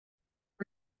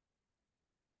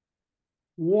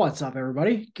What's up,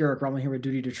 everybody? Garrett Brumley here with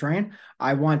Duty to Train.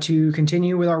 I want to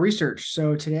continue with our research.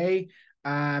 So today,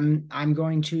 I'm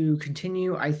going to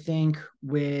continue, I think,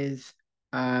 with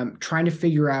trying to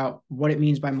figure out what it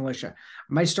means by militia.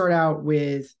 I might start out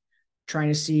with trying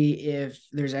to see if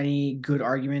there's any good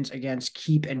arguments against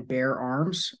keep and bear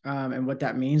arms and what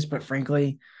that means. But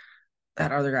frankly,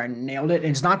 that other guy nailed it. And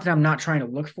it's not that I'm not trying to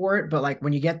look for it, but like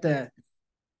when you get the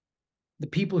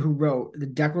people who wrote the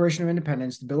Declaration of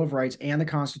Independence, the Bill of Rights, and the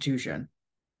Constitution,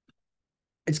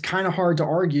 it's kind of hard to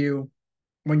argue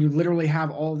when you literally have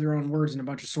all of their own words in a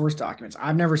bunch of source documents.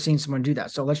 I've never seen someone do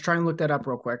that. So let's try and look that up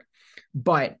real quick.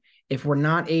 But if we're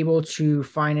not able to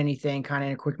find anything kind of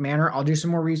in a quick manner, I'll do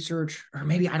some more research, or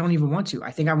maybe I don't even want to.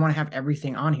 I think I want to have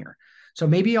everything on here. So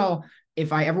maybe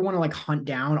if I ever want to like hunt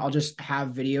down, I'll just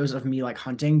have videos of me like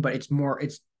hunting, but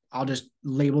I'll just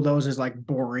label those as like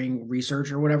boring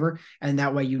research or whatever. And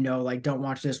that way, like, don't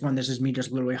watch this one. This is me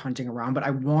just literally hunting around. But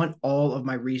I want all of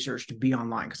my research to be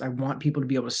online because I want people to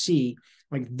be able to see,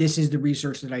 like, this is the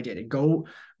research that I did. And go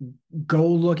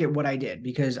look at what I did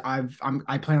because I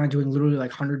plan on doing literally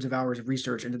like hundreds of hours of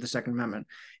research into the Second Amendment.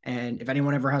 And if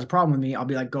anyone ever has a problem with me, I'll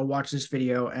be like, go watch this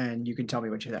video and you can tell me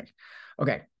what you think.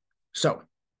 Okay, so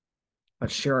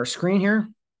let's share our screen here.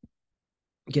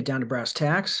 Get down to brass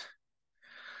tacks.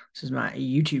 This is my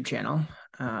YouTube channel.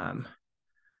 I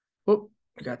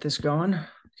got this going.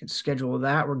 Can schedule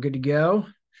that. We're good to go.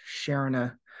 Sharing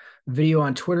a video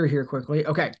on Twitter here quickly.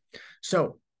 Okay,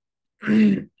 so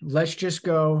let's just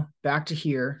go back to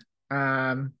here.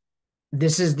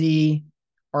 This is the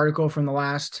article from the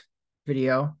last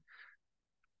video.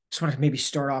 Just want to maybe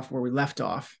start off where we left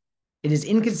off. It is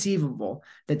inconceivable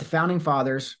that the founding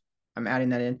fathers, I'm adding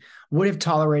that in, would have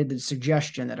tolerated the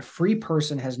suggestion that a free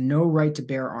person has no right to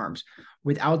bear arms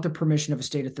without the permission of a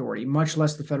state authority, much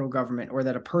less the federal government, or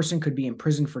that a person could be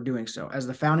imprisoned for doing so. As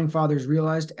the founding fathers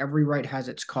realized, every right has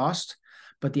its cost,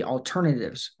 but the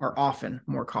alternatives are often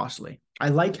more costly. I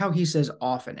like how he says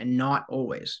often and not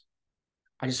always.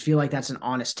 I just feel like that's an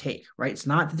honest take, right? It's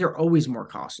not that they're always more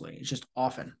costly. It's just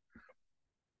often.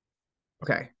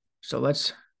 Okay, so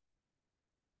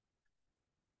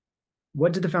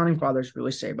what did the founding fathers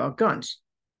really say about guns?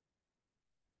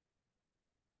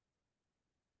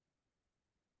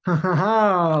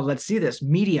 Let's see this.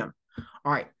 Medium.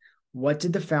 All right. What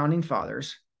did the founding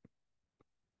fathers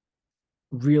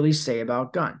really say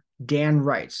about gun? Dan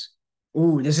writes,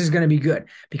 ooh, this is going to be good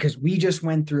because we just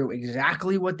went through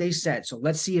exactly what they said. So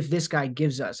let's see if this guy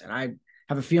gives us, and I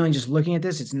have a feeling just looking at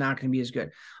this, it's not going to be as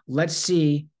good. Let's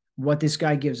see what this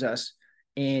guy gives us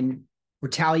in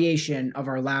retaliation of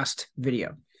our last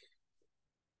video.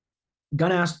 Gun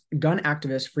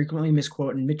activists frequently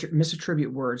misquote and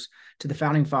misattribute words to the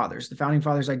founding fathers. The founding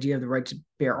fathers' idea of the right to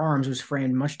bear arms was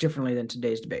framed much differently than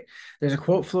today's debate. There's a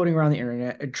quote floating around the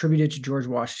internet attributed to George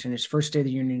Washington, his first State of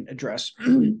the Union address,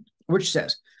 which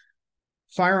says,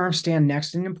 firearms stand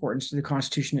next in importance to the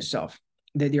Constitution itself.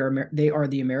 They are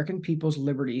the American people's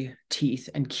liberty, teeth,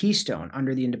 and keystone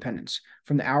under the independence.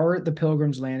 From the hour the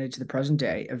Pilgrims landed to the present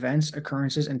day, events,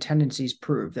 occurrences, and tendencies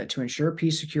prove that to ensure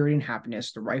peace, security, and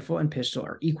happiness, the rifle and pistol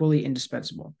are equally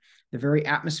indispensable. The very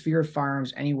atmosphere of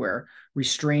firearms anywhere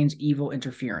restrains evil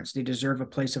interference. They deserve a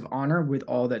place of honor with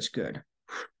all that's good.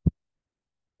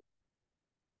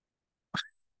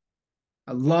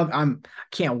 I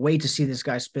can't wait to see this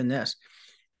guy spin this.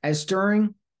 As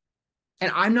stirring,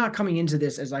 and I'm not coming into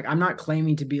this as like, I'm not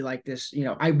claiming to be like this,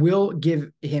 I will give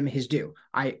him his due.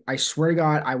 I swear to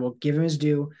God, I will give him his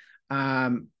due.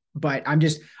 But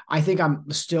I think I'm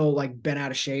still like bent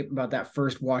out of shape about that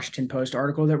first Washington Post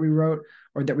article that we wrote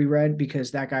or that we read,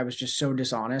 because that guy was just so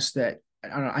dishonest that I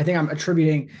don't know. I think I'm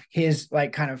attributing his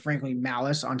like kind of frankly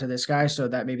malice onto this guy. So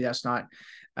that maybe that's not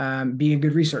being a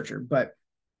good researcher. But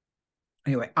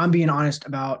anyway, I'm being honest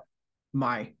about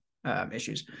my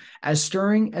issues. As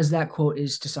stirring as that quote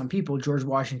is to some people, George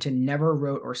Washington never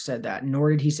wrote or said that,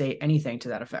 nor did he say anything to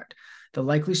that effect. The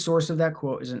likely source of that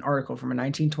quote is an article from a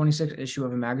 1926 issue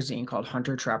of a magazine called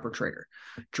Hunter, Trapper, Trader.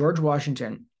 George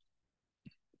Washington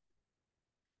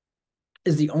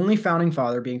is the only founding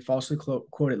father being falsely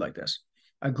quoted like this.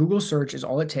 A Google search is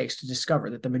all it takes to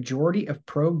discover that the majority of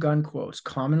pro-gun quotes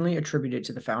commonly attributed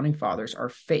to the founding fathers are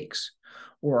fakes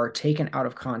or are taken out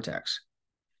of context.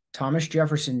 Thomas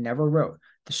Jefferson never wrote,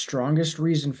 the strongest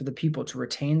reason for the people to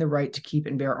retain the right to keep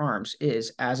and bear arms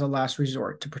is, as a last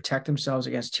resort, to protect themselves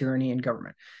against tyranny and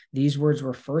government. These words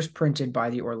were first printed by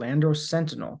the Orlando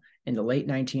Sentinel in the late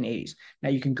 1980s. Now,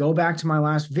 you can go back to my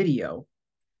last video.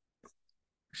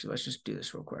 Actually, let's just do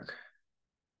this real quick.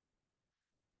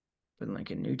 Put a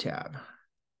link in new tab.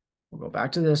 We'll go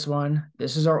back to this one.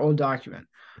 This is our old document.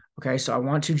 Okay, so I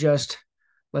want to just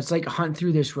let's like hunt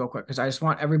through this real quick because I just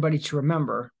want everybody to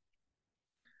remember.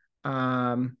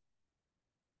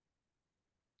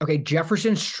 Okay,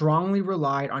 Jefferson strongly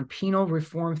relied on penal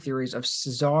reform theories of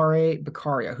Cesare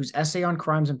Beccaria, whose essay on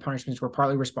crimes and punishments were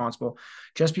partly responsible.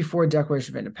 Just before the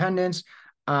Declaration of Independence,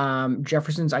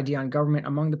 Jefferson's idea on government,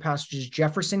 among the passages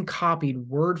Jefferson copied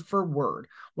word for word,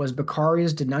 was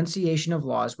Beccaria's denunciation of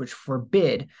laws which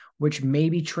forbid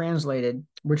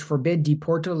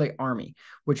deporto le armi,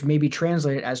 which may be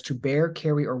translated as to bear,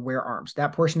 carry, or wear arms.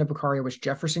 That portion of Beccaria which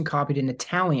Jefferson copied in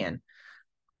Italian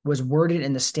was worded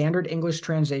in the standard English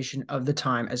translation of the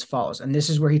time as follows. And this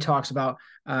is where he talks about,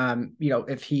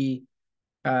 if you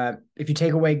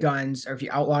take away guns or if you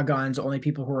outlaw guns, only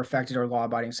people who are affected are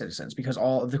law-abiding citizens because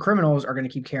all of the criminals are going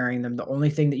to keep carrying them. The only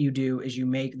thing that you do is you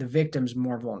make the victims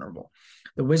more vulnerable.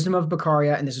 The wisdom of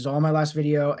Beccaria, and this is all in my last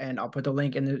video, and I'll put the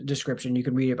link in the description. You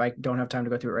can read it, but I don't have time to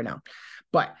go through it right now.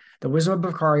 But the wisdom of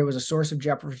Beccaria was a source of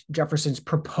Jefferson's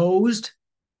proposed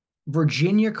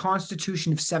Virginia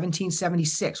Constitution of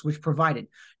 1776, which provided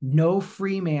no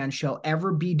free man shall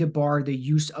ever be debarred the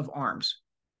use of arms.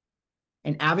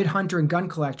 An avid hunter and gun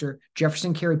collector,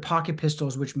 Jefferson carried pocket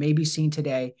pistols, which may be seen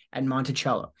today at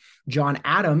Monticello. John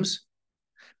Adams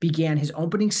began his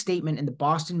opening statement in the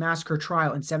Boston Massacre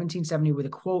trial in 1770 with a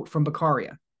quote from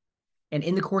Beccaria. And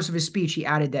in the course of his speech, he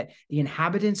added that the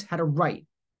inhabitants had a right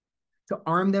to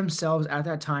arm themselves at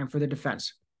that time for their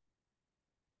defense.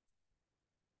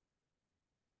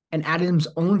 And Adams'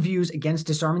 own views against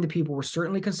disarming the people were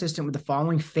certainly consistent with the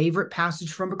following favorite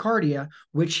passage from Beccaria,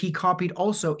 which he copied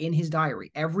also in his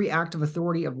diary. Every act of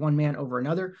authority of one man over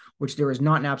another, which there is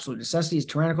not an absolute necessity, is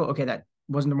tyrannical. Okay, that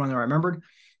wasn't the one that I remembered.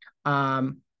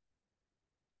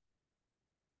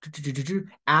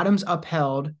 Adams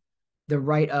upheld the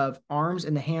right of arms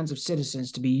in the hands of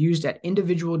citizens to be used at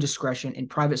individual discretion in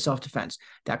private self-defense.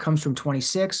 That comes from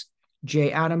 26.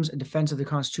 J. Adams, A Defense of the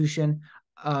Constitution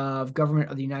of Government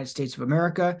of the United States of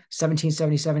America,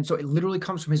 1777. So it literally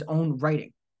comes from his own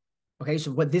writing. Okay,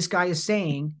 so what this guy is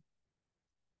saying,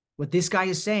 I'm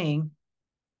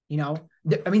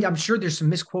sure there's some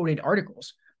misquoted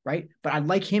articles, right? But I'd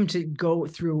like him to go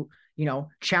through,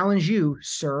 challenge you,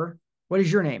 sir. What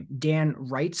is your name? Dan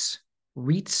Reitz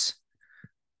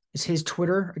is his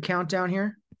Twitter account down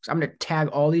here. So I'm going to tag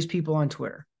all these people on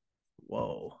Twitter.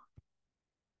 Whoa.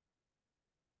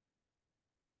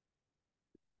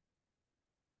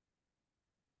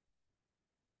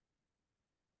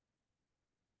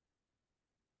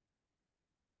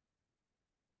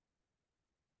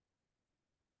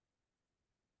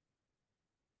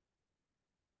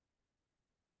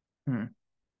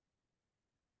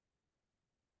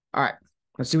 All right,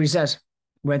 let's see what he says.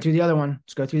 Went through the other one.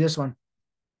 Let's go through this one.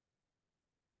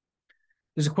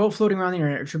 There's a quote floating around the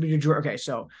internet attributed to George. Okay,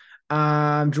 so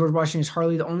George Washington is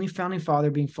hardly the only founding father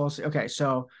being falsely. Okay,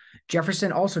 so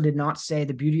Jefferson also did not say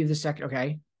the beauty of the second.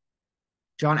 Okay,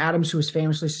 John Adams, who was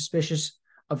famously suspicious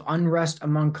of unrest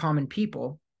among common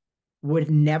people, would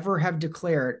never have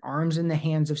declared arms in the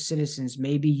hands of citizens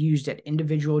may be used at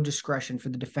individual discretion for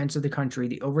the defense of the country,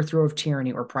 the overthrow of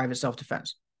tyranny, or private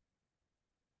self-defense.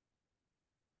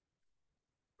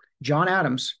 John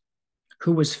Adams,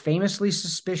 who was famously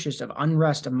suspicious of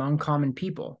unrest among common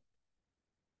people,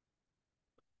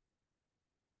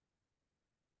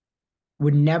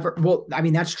 would never, well, I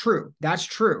mean, that's true. That's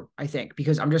true, I think,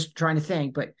 because I'm just trying to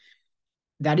think, but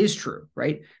that is true,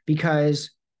 right? Because,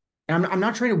 and I'm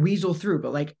not trying to weasel through,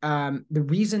 but like the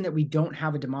reason that we don't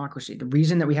have a democracy, the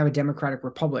reason that we have a democratic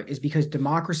republic is because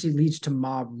democracy leads to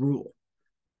mob rule.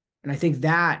 And I think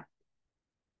that,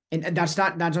 and that's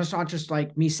not just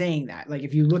like me saying that. Like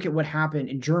if you look at what happened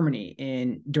in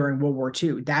Germany during World War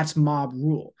II, that's mob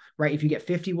rule, right? If you get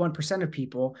 51% of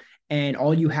people and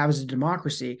all you have is a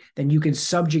democracy, then you can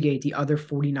subjugate the other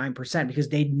 49% because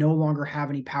they no longer have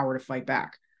any power to fight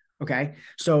back. Okay,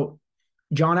 so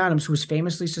John Adams, who was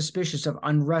famously suspicious of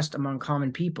unrest among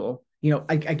common people,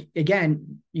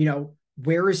 again,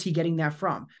 where is he getting that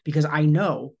from? Because I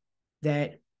know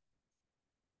that.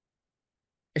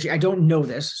 Actually, I don't know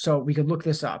this, so we could look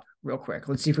this up real quick.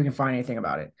 Let's see if we can find anything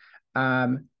about it.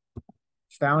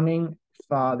 Founding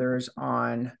fathers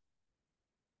on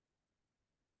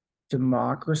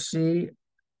democracy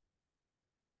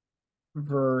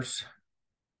versus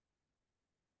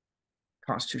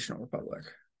constitutional republic.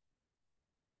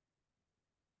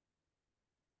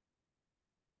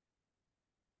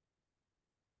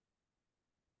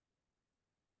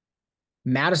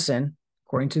 Madison,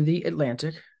 according to the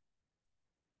Atlantic,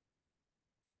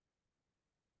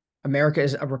 America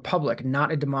is a republic,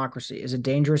 not a democracy, is a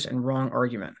dangerous and wrong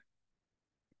argument.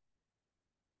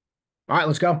 All right,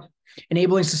 let's go.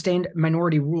 Enabling sustained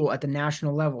minority rule at the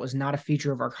national level is not a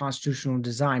feature of our constitutional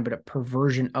design, but a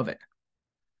perversion of it.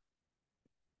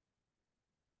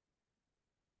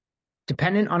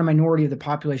 Dependent on a minority of the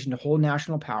population to hold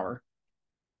national power,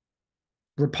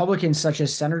 Republicans such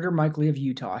as Senator Mike Lee of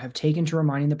Utah have taken to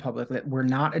reminding the public that we're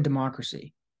not a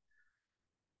democracy.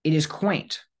 It is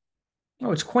quaint.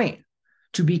 No, it's quaint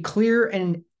to be clear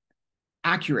and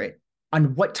accurate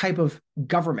on what type of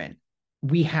government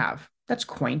we have. That's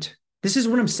quaint. This is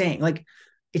what I'm saying. Like,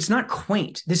 it's not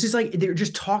quaint. This is like they're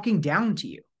just talking down to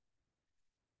you.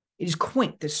 It is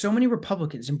quaint that so many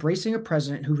Republicans embracing a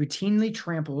president who routinely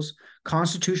tramples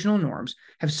constitutional norms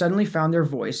have suddenly found their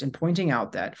voice in pointing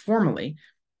out that, formally,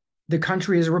 the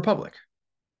country is a republic.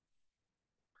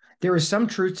 There is some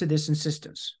truth to this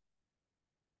insistence.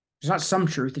 There's not some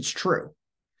truth, it's true.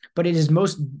 But it is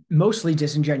mostly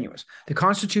disingenuous. The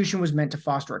Constitution was meant to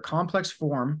foster a complex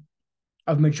form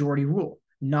of majority rule,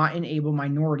 not enable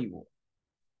minority rule.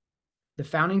 The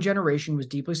founding generation was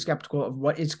deeply skeptical of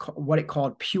what it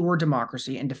called pure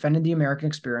democracy and defended the American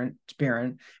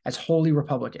experiment as wholly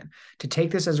Republican. To take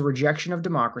this as a rejection of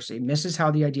democracy misses how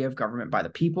the idea of government by the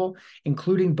people,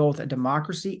 including both a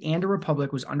democracy and a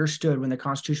republic, was understood when the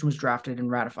Constitution was drafted and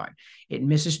ratified. It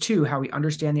misses, too, how we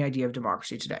understand the idea of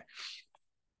democracy today.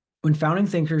 When founding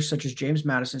thinkers such as James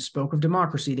Madison spoke of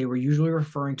democracy, they were usually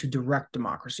referring to direct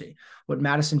democracy, what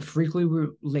Madison frequently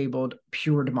labeled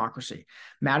pure democracy.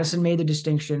 Madison made the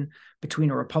distinction between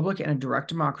a republic and a direct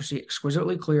democracy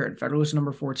exquisitely clear in Federalist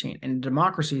No. 14. In a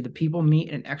democracy, the people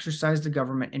meet and exercise the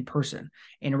government in person.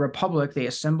 In a republic, they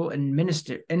assemble and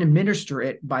administer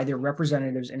it by their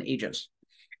representatives and agents.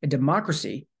 A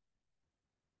democracy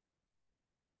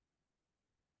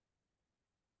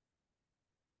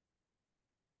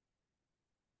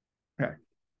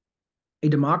A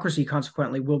democracy,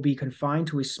 consequently, will be confined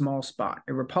to a small spot.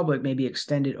 A republic may be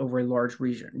extended over a large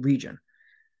region.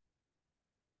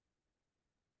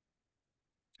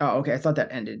 Oh, okay. I thought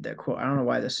that ended the quote. I don't know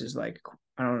why this is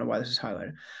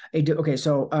highlighted.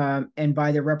 And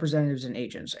by their representatives and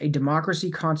agents. A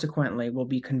democracy, consequently, will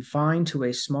be confined to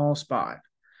a small spot.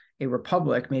 A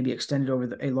republic may be extended over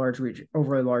a large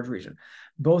region.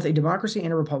 Both a democracy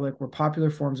and a republic were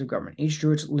popular forms of government. Each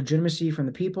drew its legitimacy from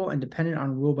the people and depended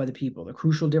on rule by the people. The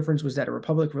crucial difference was that a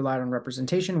republic relied on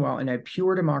representation, while in a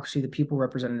pure democracy, the people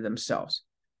represented themselves.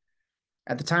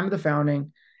 At the time of the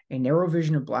founding, a narrow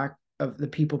vision of the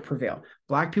people prevailed.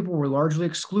 Black people were largely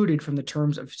excluded from the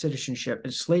terms of citizenship,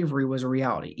 and slavery was a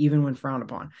reality, even when frowned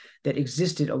upon, that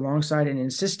existed alongside an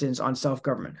insistence on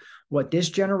self-government. What this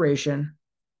generation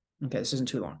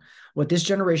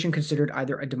considered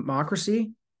either a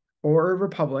democracy or a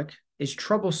republic is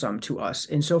troublesome to us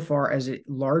insofar as it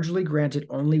largely granted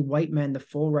only white men the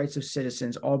full rights of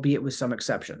citizens, albeit with some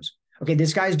exceptions. Okay,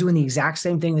 this guy is doing the exact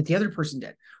same thing that the other person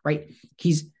did, right?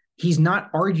 He's not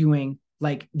arguing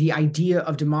like the idea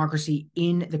of democracy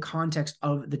in the context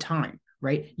of the time,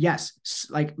 right? Yes,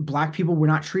 like Black people were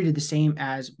not treated the same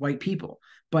as white people.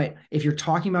 But if you're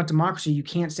talking about democracy, you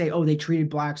can't say, oh, they treated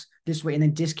Blacks this way and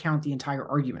then discount the entire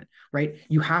argument, right?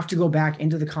 You have to go back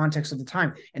into the context of the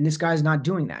time. And this guy's not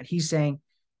doing that. He's saying,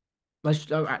 let's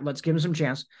give him some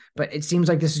chance. But it seems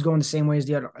like this is going the same way as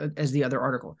the other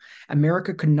article.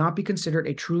 America could not be considered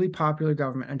a truly popular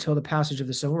government until the passage of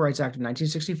the Civil Rights Act of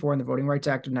 1964 and the Voting Rights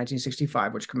Act of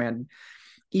 1965, which commanded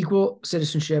equal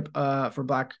citizenship for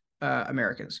Black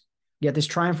Americans. Yet this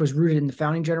triumph was rooted in the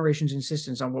founding generation's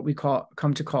insistence on what we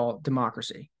come to call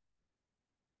democracy.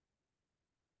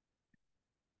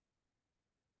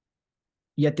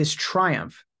 Yet this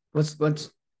triumph, let's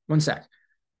one sec.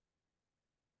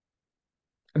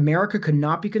 America could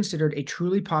not be considered a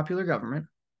truly popular government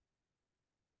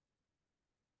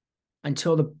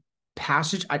until the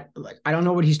passage. I don't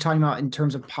know what he's talking about in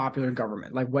terms of popular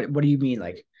government. Like, what do you mean?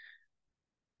 Like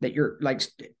that you're like,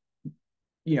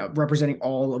 representing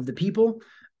all of the people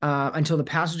until the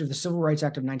passage of the Civil Rights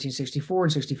Act of 1964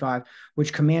 and 65,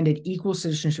 which commanded equal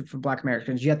citizenship for Black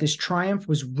Americans. Yet this triumph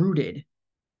was rooted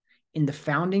in the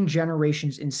founding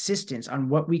generation's insistence on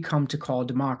what we come to call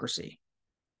democracy.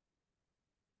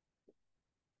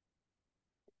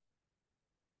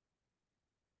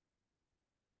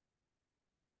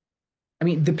 I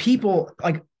mean, the people,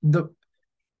 like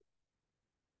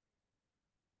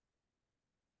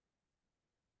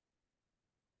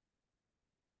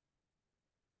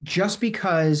just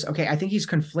because, okay, I think he's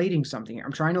conflating something.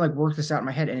 I'm trying to like work this out in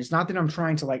my head, and it's not that I'm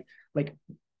trying to like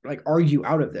argue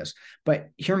out of this, but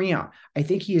hear me out. I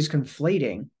think he is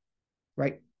conflating,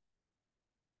 right?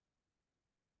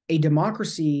 A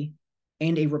democracy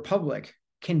and a republic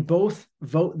can both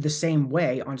vote the same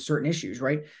way on certain issues,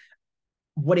 right?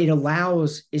 what it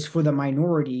allows is for the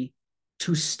minority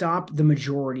to stop the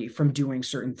majority from doing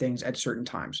certain things at certain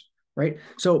times, right?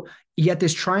 So yet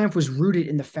this triumph was rooted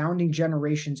in the founding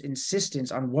generation's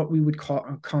insistence on what we would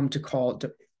come to call,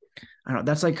 I don't know,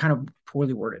 that's like kind of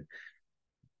poorly worded.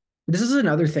 This is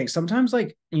another thing. Sometimes,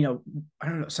 like, I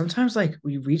don't know, sometimes like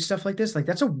we read stuff like this, like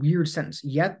that's a weird sentence.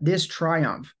 Yet this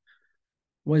triumph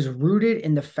was rooted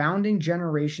in the founding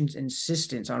generation's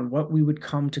insistence on what we would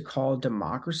come to call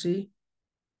democracy.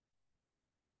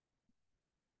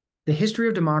 The history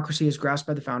of democracy as grasped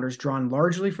by the founders, drawn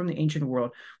largely from the ancient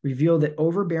world, revealed that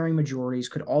overbearing majorities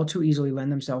could all too easily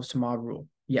lend themselves to mob rule.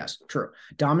 Yes, true.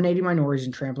 Dominating minorities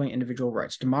and trampling individual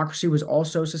rights. Democracy was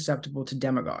also susceptible to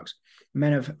demagogues,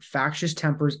 men of factious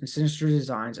tempers and sinister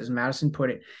designs, as Madison put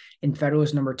it in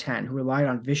Federalist Number 10, who relied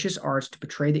on vicious arts to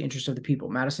betray the interests of the people.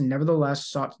 Madison nevertheless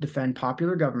sought to defend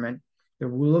popular government, the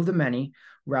rule of the many,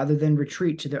 rather than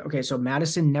retreat to the... Okay, so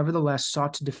Madison nevertheless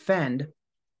sought to defend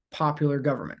popular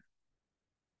government.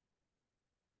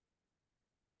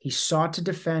 He sought to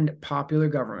defend popular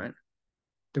government,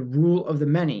 the rule of the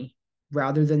many,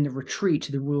 rather than the retreat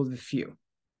to the rule of the few.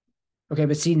 Okay,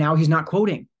 but see, now he's not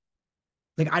quoting.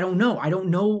 Like, I don't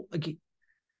know. Like,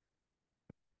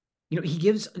 he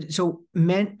gives, so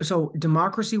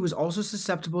democracy was also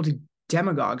susceptible to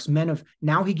demagogues,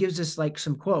 now he gives us like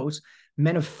some quotes,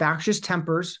 men of factious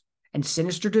tempers and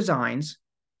sinister designs,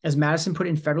 as Madison put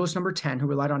in Federalist Number 10, who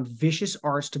relied on vicious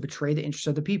arts to betray the interests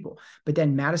of the people. But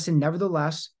then Madison,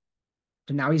 nevertheless,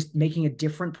 now he's making a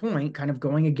different point, kind of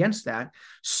going against that,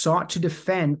 sought to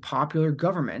defend popular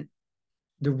government,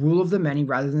 the rule of the many,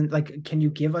 rather than, like, can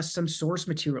you give us some source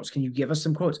materials? Can you give us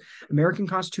some quotes? American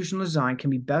constitutional design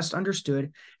can be best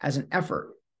understood as an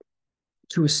effort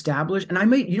to establish, and I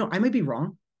might be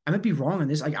wrong. I might be wrong on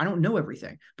this. I don't know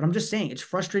everything, but I'm just saying it's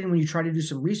frustrating when you try to do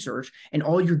some research and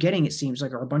all you're getting, it seems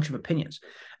like, are a bunch of opinions.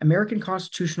 American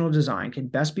constitutional design can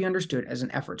best be understood as an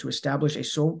effort to establish a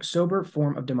sober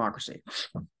form of democracy.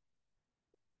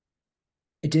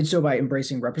 It did so by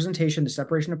embracing representation, the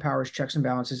separation of powers, checks and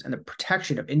balances, and the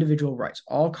protection of individual rights,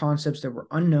 all concepts that were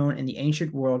unknown in the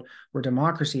ancient world where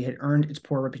democracy had earned its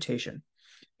poor reputation.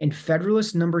 In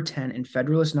Federalist Number 10 and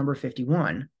Federalist Number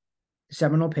 51,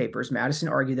 seminal papers, Madison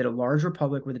argued that a large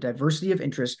republic with a diversity of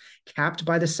interests capped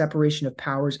by the separation of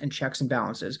powers and checks and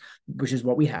balances, which is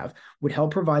what we have, would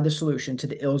help provide the solution to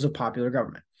the ills of popular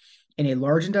government. In a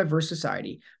large and diverse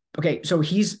society, okay, so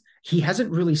he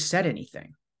hasn't really said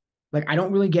anything. Like, I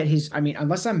don't really get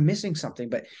unless I'm missing something,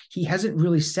 but he hasn't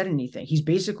really said anything. He's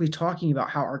basically talking about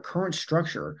how our current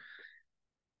structure,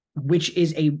 which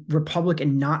is a republic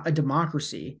and not a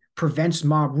democracy, prevents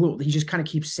mob rule. He just kind of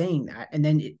keeps saying that. And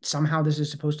then somehow this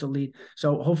is supposed to lead.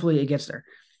 So hopefully it gets there.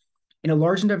 In a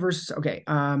large and diverse,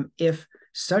 if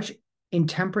such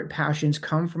intemperate passions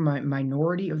come from a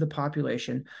minority of the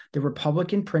population, the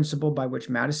Republican principle by which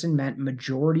Madison meant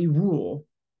majority rule,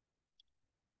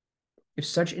 if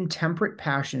such intemperate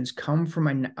passions come from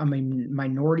a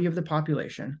minority of the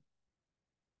population,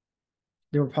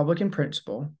 the Republican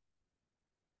principle,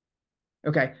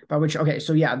 by which,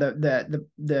 so yeah,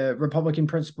 the Republican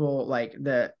principle, like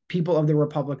the people of the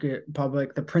republic,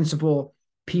 the principal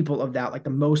people of that, like the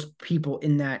most people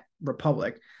in that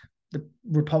republic, the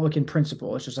Republican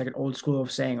principle, it's just like an old school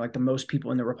of saying, like, the most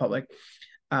people in the republic,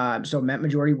 so meant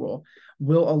majority rule,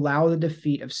 will allow the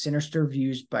defeat of sinister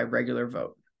views by regular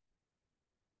vote.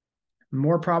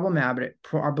 More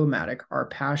problematic are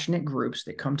passionate groups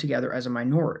that come together as a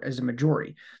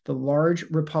majority. The large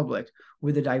republic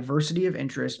with a diversity of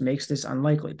interests makes this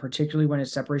unlikely, particularly when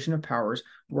its separation of powers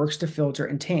works to filter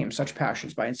and tame such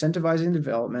passions by incentivizing the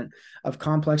development of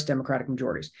complex democratic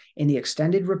majorities. In the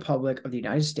extended republic of the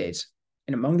United States,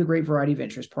 and among the great variety of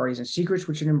interest, parties, and secrets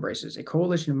which it embraces, a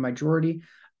coalition of majority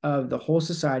of the whole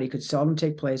society could seldom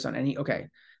take place on any...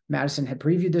 Madison had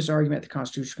previewed this argument at the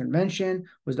Constitutional Convention,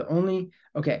 was the only,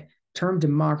 term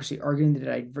democracy, arguing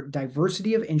that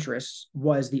diversity of interests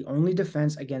was the only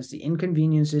defense against the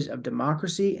inconveniences of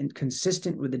democracy and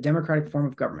consistent with the democratic form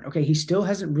of government. He still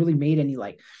hasn't really made any,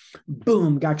 like,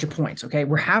 boom, got your points,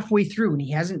 We're halfway through and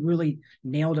he hasn't really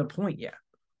nailed a point yet.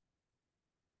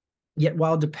 Yet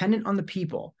while dependent on the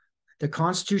people, the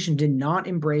Constitution did not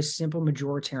embrace simple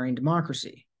majoritarian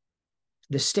democracy.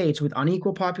 The states with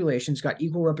unequal populations got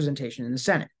equal representation in the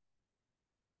Senate.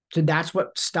 So that's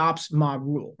what stops mob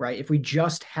rule, right? If we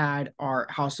just had our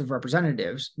House of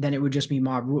Representatives, then it would just be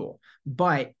mob rule.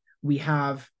 But we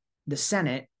have the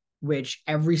Senate, which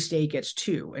every state gets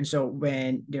 2. And so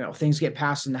when, things get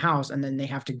passed in the House and then they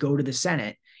have to go to the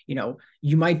Senate,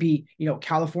 you might be,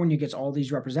 California gets all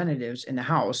these representatives in the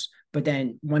House, but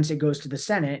then once it goes to the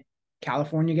Senate,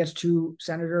 California gets 2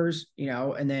 senators,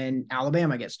 and then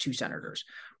Alabama gets 2 senators,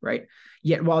 right?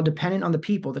 Yet, while dependent on the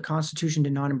people, the Constitution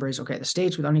did not embrace, the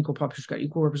states with unequal populations got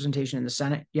equal representation in the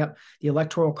Senate. Yep. The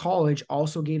Electoral College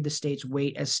also gave the states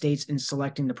weight as states in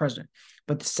selecting the president.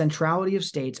 But the centrality of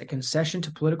states, a concession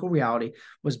to political reality,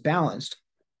 was balanced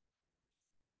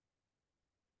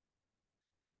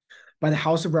by the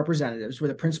House of Representatives, where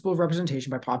the principle of representation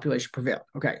by population prevailed.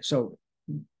 Okay, so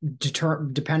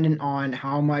dependent on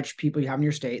how much people you have in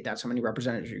your state, that's how many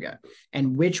representatives you get,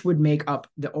 and which would make up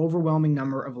the overwhelming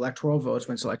number of electoral votes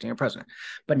when selecting a president.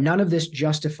 But none of this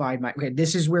justified my,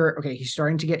 this is where, he's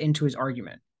starting to get into his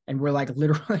argument. And we're like,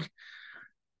 literally,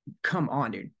 come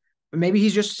on, dude. Maybe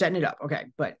he's just setting it up. Okay,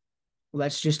 but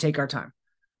let's just take our time.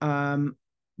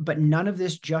 But none of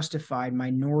this justified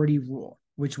minority rule,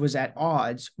 which was at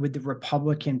odds with the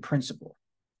Republican principle.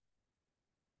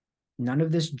 None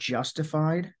of this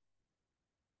justified.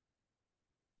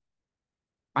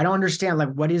 I don't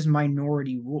understand, what is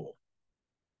minority rule?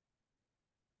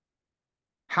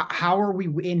 How are we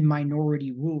in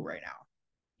minority rule right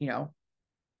now?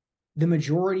 The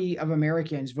majority of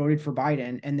Americans voted for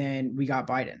Biden, and then we got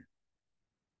Biden.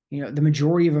 The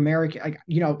majority of America,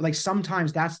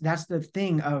 sometimes that's the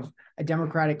thing of a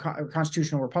democratic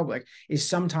constitutional republic, is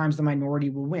sometimes the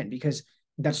minority will win, because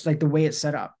that's the way it's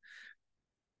set up.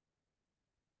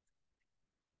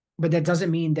 But that doesn't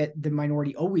mean that the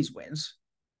minority always wins.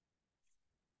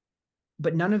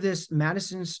 But none of this,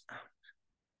 Madison's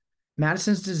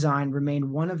design remained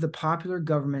one of the popular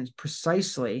governments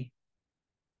precisely.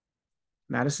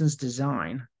 Madison's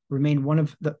design remained one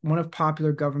of the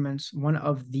popular government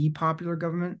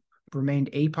remained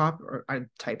a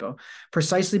typo,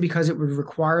 precisely because it would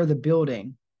require the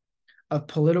building of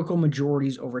political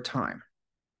majorities over time.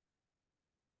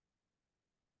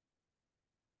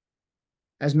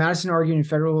 As Madison argued in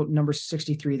Federal Number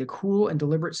 63, the cool and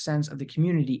deliberate sense of the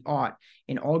community ought,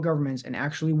 in all governments, and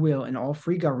actually will, in all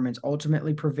free governments,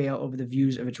 ultimately prevail over the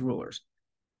views of its rulers.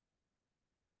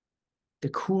 The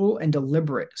cool and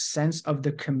deliberate sense of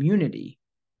the community,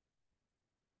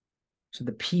 so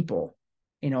the people,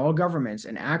 in all governments,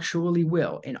 and actually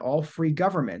will, in all free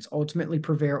governments, ultimately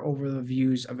prevail over the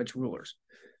views of its rulers.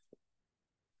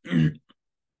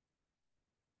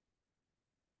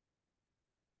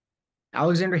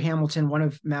 Alexander Hamilton, one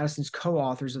of Madison's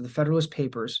co-authors of the Federalist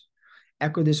Papers,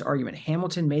 echoed this argument.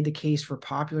 Hamilton made the case for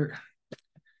popular...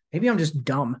 Maybe I'm just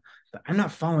dumb, but I'm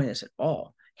not following this at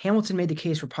all. Hamilton made the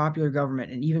case for popular government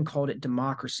and even called it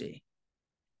democracy.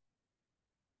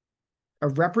 A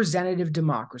representative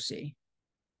democracy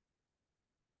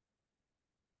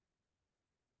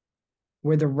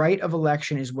where the right of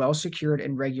election is well secured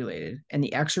and regulated, and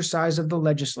the exercise of the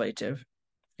legislative,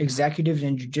 executive,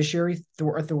 and judiciary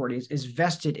authorities is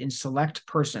vested in select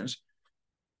persons.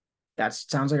 That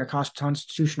sounds like a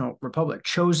constitutional republic,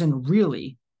 chosen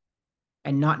really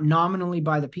and not nominally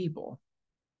by the people,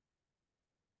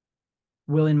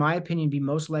 will, in my opinion, be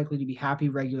most likely to be happy,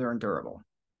 regular, and durable.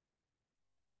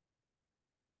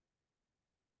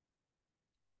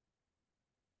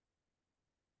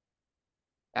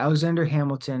 Alexander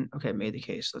Hamilton, made the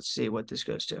case. Let's see what this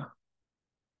goes to.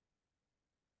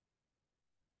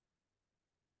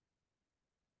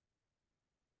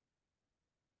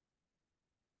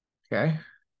 Okay,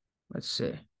 let's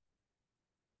see.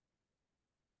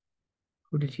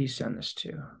 Who did he send this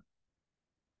to?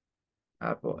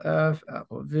 Apple F,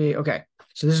 Apple V. Okay,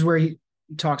 so this is where he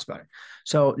talks about it.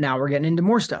 So now we're getting into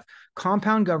more stuff.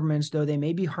 Compound governments, though they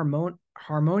may be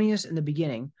harmonious in the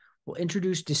beginning, will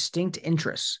introduce distinct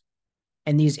interests,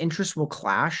 and these interests will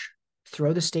clash,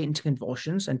 throw the state into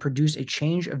convulsions, and produce a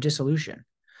change of dissolution.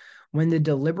 When the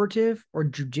deliberative or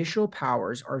judicial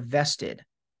powers are vested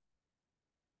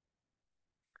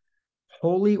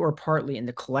wholly or partly in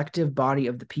the collective body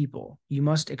of the people, you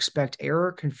must expect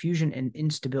error, confusion, and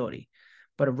instability.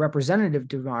 But a representative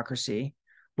democracy,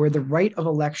 where the right of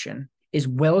election is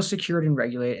well secured and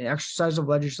regulated, and exercise of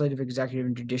legislative, executive,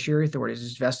 and judiciary authorities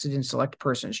is vested in select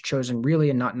persons chosen really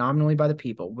and not nominally by the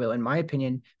people, will, in my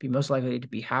opinion, be most likely to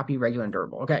be happy, regular, and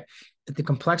durable. Okay, that the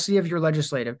complexity of your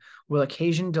legislative will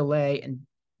occasion delay and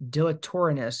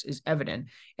dilatoriness is evident,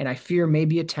 and I fear may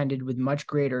be attended with much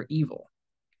greater evil,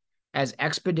 as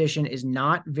expedition is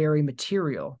not very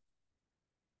material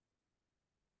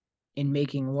in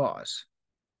making laws,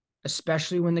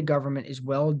 especially when the government is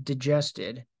well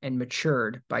digested and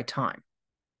matured by time.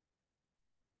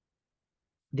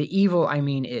 The evil, I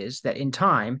mean, is that in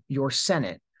time, your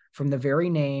Senate, from the very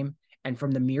name and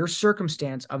from the mere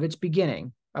circumstance of its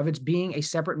beginning, of its being a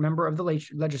separate member of the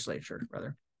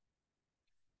legislature,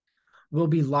 will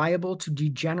be liable to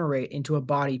degenerate into a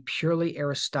body purely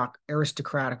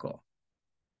aristocratical.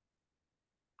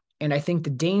 And I think the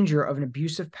danger of an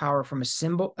abuse of power from a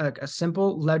simple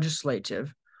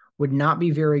legislative would not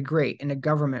be very great in a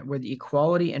government where the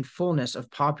equality and fullness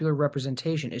of popular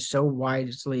representation is so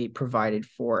widely provided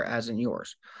for as in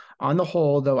yours. On the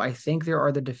whole, though I think there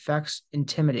are the defects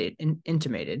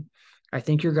intimated, I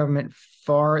think your government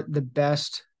far the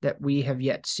best that we have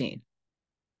yet seen,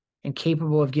 and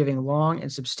capable of giving long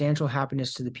and substantial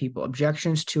happiness to the people.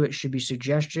 Objections to it should be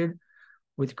suggested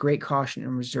with great caution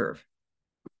and reserve.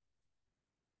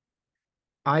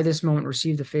 I, this moment,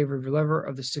 receive the favor of your lever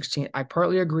of the 16th. I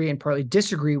partly agree and partly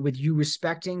disagree with you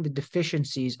respecting the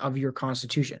deficiencies of your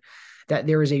constitution, that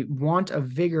there is a want of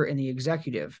vigor in the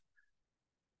executive.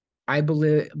 I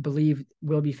believe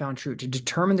will be found true. To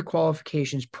determine the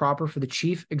qualifications proper for the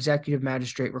chief executive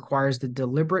magistrate requires the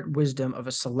deliberate wisdom of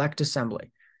a select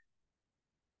assembly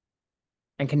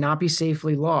and cannot be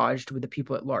safely lodged with the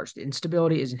people at large. The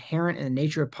instability is inherent in the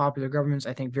nature of popular governments,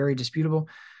 I think very disputable.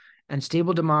 And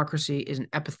stable democracy is an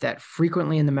epithet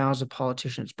frequently in the mouths of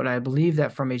politicians. But I believe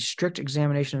that from a strict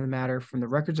examination of the matter, from the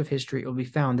records of history, it will be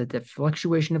found that the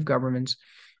fluctuation of governments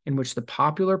in which the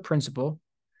popular principle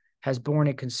has borne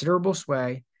a considerable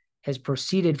sway has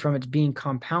proceeded from its being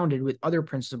compounded with other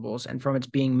principles and from its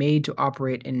being made to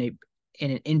operate in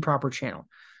an improper channel.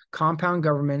 Compound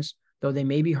governments, though they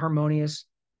may be harmonious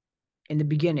in the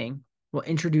beginning, will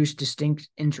introduce distinct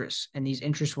interests, and these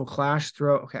interests will clash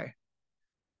throughout. Okay.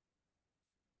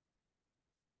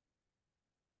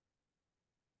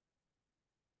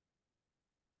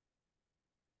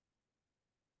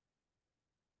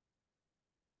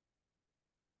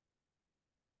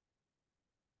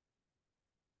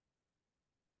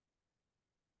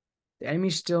 The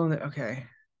enemy's still in the. Okay.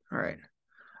 All right.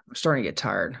 I'm starting to get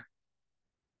tired.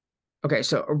 Okay,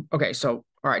 so all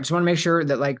right, just want to make sure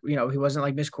that like, he wasn't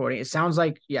like misquoting. It sounds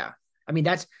like, yeah. I mean,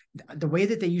 that's the way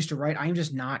that they used to write. I'm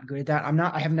just not good at that.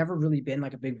 I have never really been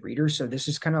like a big reader, so this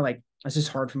is kind of like this is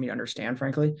hard for me to understand,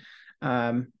 frankly.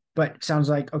 But it sounds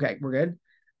like okay, we're good.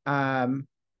 Yeah,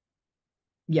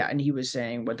 and he was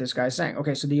saying what this guy's saying.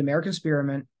 Okay, so the American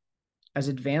experiment as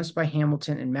advanced by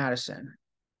Hamilton and Madison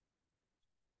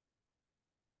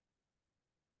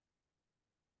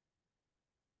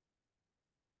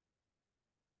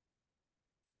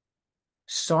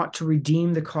sought to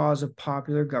redeem the cause of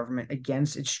popular government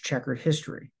against its checkered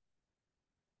history.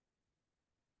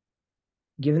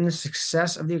 Given the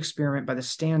success of the experiment by the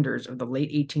standards of the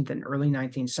late 18th and early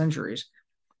 19th centuries,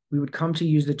 we would come to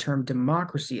use the term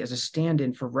democracy as a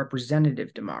stand-in for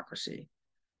representative democracy,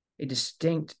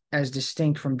 distinct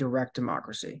from direct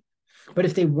democracy. But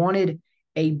if they wanted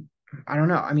I don't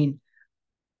know. I mean,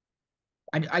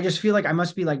 I just feel like I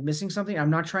must be like missing something. I'm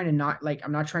not trying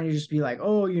to just be like,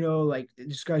 oh, like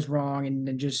this guy's wrong and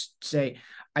then just say,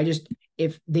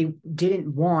 if they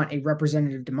didn't want a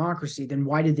representative democracy, then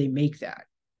why did they make that?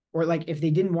 Or like if they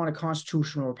didn't want a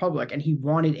constitutional republic and he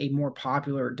wanted a more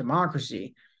popular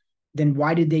democracy, then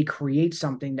why did they create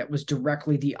something that was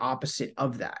directly the opposite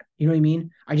of that? You know what I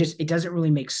mean? It doesn't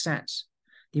really make sense.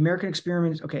 The American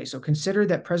experiment. Okay, so consider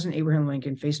that President Abraham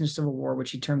Lincoln, facing a civil war,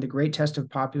 which he termed the great test of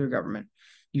popular government,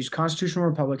 used constitutional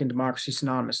republic and democracy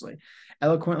synonymously,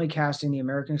 eloquently casting the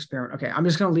American experiment. Okay, I'm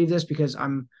just going to leave this because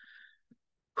I'm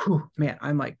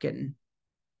like getting,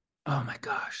 oh my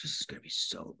gosh, this is going to be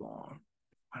so long.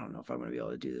 I don't know if I'm going to be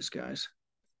able to do this, guys.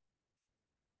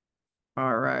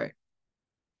 All right.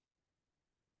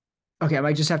 Okay, I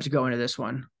might just have to go into this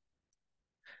one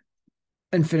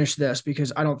and finish this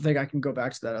because I don't think I can go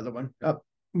back to that other one.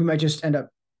 We might just end up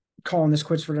calling this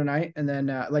quits for tonight and then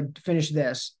like finish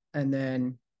this and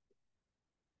then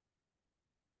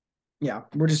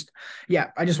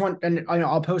I just want, and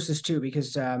I'll post this too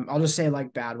because I'll just say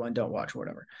like bad one, don't watch,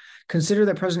 whatever. Consider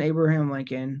that President Abraham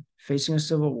Lincoln, facing a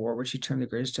civil war, which he termed the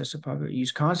greatest test of popularity,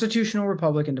 used constitutional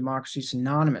republic and democracy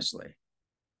synonymously.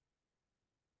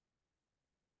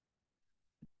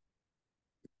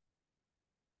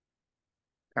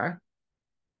 Okay.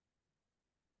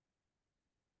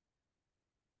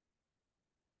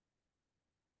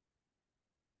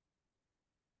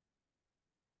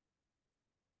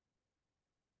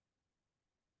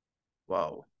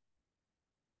 Whoa.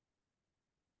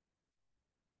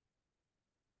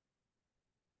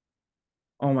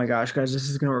 Oh my gosh, guys, this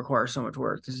is going to require so much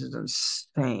work. This is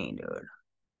insane, dude.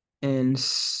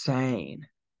 Insane.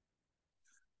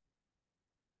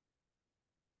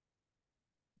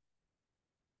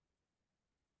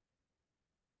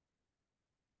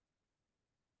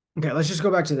 Okay, let's just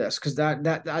go back to this because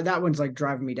that one's like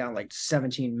driving me down like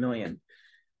 17 million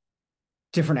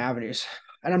different avenues.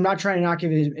 And I'm not trying to not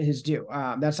give his due.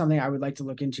 That's something I would like to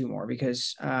look into more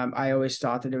because I always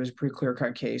thought that it was a pretty clear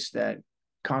cut case that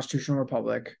constitutional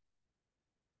republic.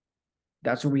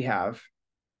 That's what we have.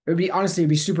 It would be honestly, it'd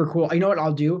be super cool. You know what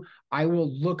I'll do? I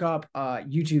will look up a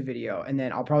YouTube video and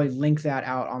then I'll probably link that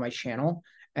out on my channel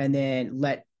and then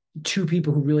let two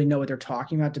people who really know what they're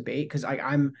talking about debate because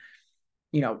I'm,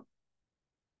 you know,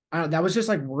 I don't, that was just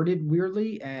like worded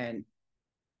weirdly and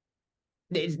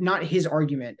it's not his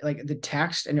argument, like the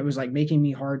text, and it was like making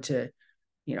me hard to,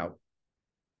 you know,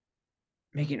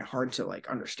 making it hard to like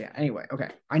understand. Anyway, okay.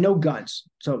 I know guns.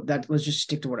 So that let's just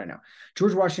stick to what I know.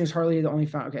 George Washington is hardly the only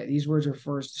found. Okay, these words are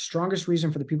first. The strongest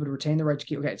reason for the people to retain the right to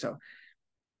keep. Okay, so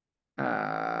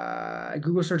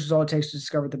Google search is all it takes to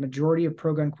discover the majority of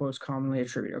pro-gun quotes commonly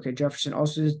attributed. Okay, Jefferson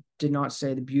also did not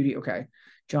say the beauty. Okay,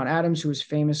 John Adams, who was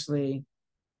famously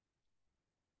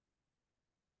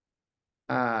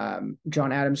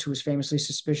John Adams, who was famously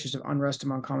suspicious of unrest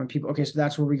among common people. Okay, so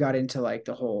that's where we got into like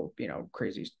the whole,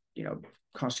 crazy,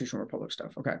 constitutional republic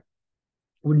stuff. Okay.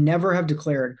 Would never have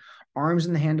declared arms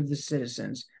in the hand of the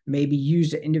citizens may be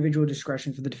used at individual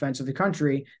discretion for the defense of the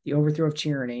country, the overthrow of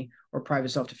tyranny, or private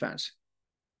self-defense.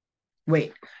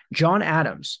 Wait, John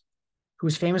Adams, who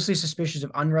was famously suspicious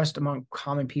of unrest among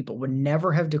common people, would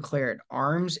never have declared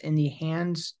arms in the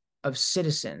hands of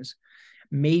citizens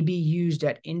may be used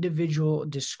at individual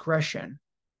discretion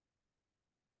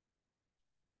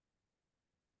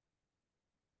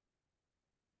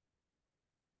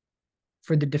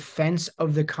for the defense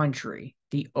of the country,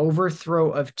 the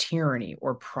overthrow of tyranny,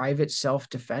 or private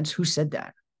self-defense. Who said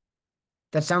that?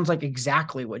 That sounds like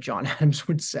exactly what John Adams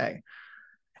would say.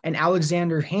 And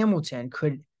Alexander Hamilton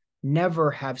could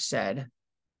never have said,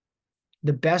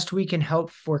 the best we can hope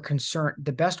for concerning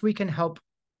the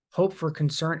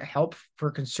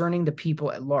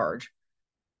people at large.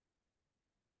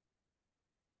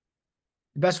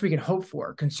 The best we can hope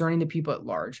for concerning the people at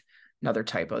large, another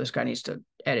typo, this guy needs to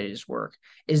edit his work,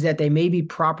 is that they may be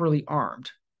properly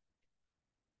armed.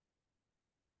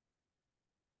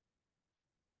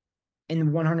 In the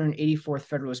 184th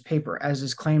Federalist paper, as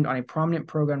is claimed on a prominent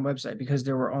pro-gun website, because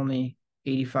there were only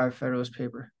 85 Federalist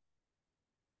paper.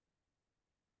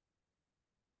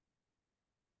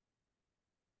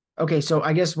 Okay, so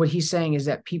I guess what he's saying is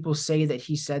that people say that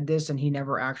he said this and he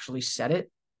never actually said it.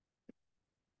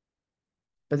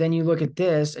 But then you look at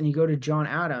this and you go to John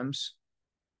Adams.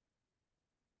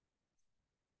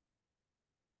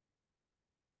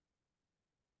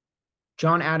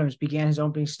 John Adams began his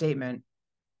opening statement,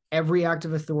 every act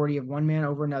of authority of one man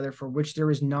over another for which there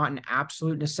is not an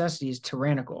absolute necessity is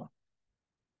tyrannical.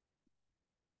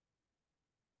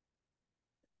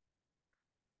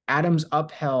 Adams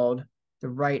upheld the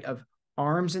right of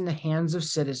arms in the hands of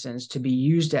citizens to be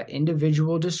used at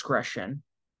individual discretion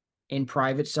in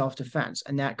private self-defense.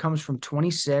 And that comes from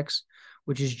 26,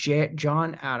 which is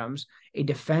John Adams, a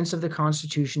defense of the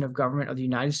Constitution of Government of the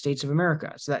United States of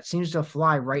America. So that seems to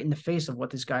fly right in the face of what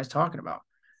this guy's talking about.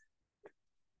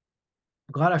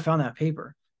 I'm glad I found that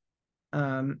paper.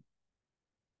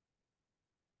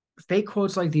 Fake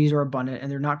quotes like these are abundant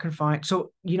and they're not confined.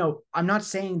 So, I'm not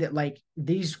saying that like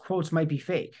these quotes might be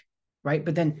fake, right?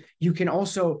 But then you can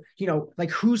also,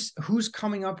 like who's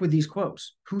coming up with these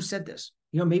quotes? Who said this?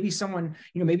 Maybe someone,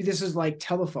 maybe this is like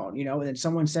telephone, and then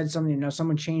someone said something,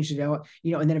 someone changed it out,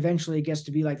 and then eventually it gets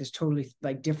to be like this totally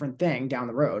like different thing down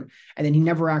the road. And then he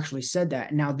never actually said that.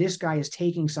 And now this guy is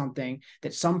taking something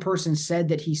that some person said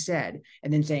that he said,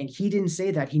 and then saying he didn't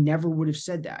say that, he never would have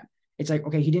said that. It's like,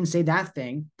 okay, he didn't say that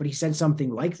thing, but he said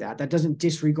something like that. That doesn't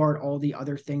disregard all the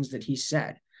other things that he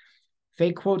said.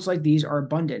 Fake quotes like these are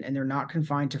abundant, and they're not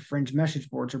confined to fringe message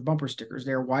boards or bumper stickers.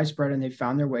 They are widespread, and they've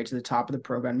found their way to the top of the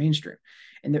pro-gun mainstream.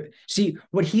 And see,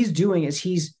 what he's doing is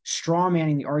he's straw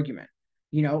manning the argument.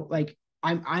 Like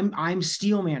I'm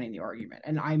steel manning the argument,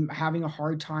 and I'm having a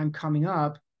hard time coming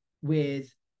up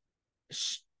with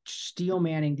steel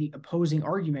manning the opposing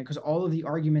argument because all of the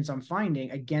arguments I'm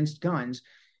finding against guns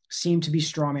seem to be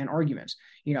straw man arguments.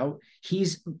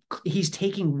 He's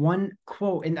taking one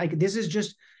quote, and like this is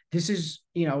just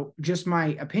my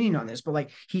opinion on this, but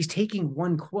like he's taking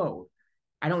one quote.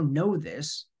 I don't know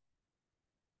this,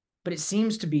 but it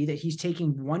seems to be that he's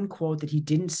taking one quote that he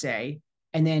didn't say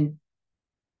and then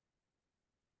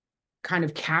kind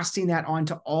of casting that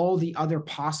onto all the other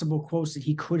possible quotes that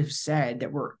he could have said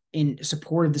that were in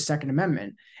support of the Second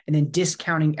Amendment and then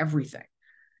discounting everything.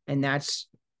 And that's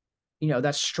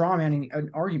straw manning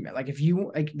an argument. Like if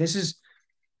you like, this is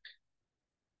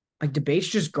like debate's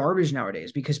just garbage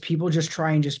nowadays because people just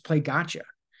try and just play gotcha.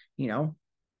 Do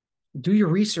your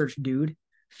research, dude.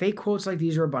 Fake quotes like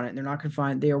these are abundant. They're not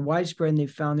confined. They are widespread, and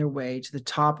they've found their way to the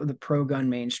top of the pro-gun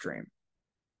mainstream.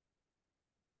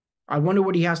 I wonder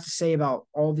what he has to say about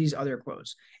all these other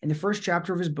quotes. In the first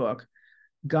chapter of his book,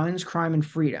 Guns, Crime, and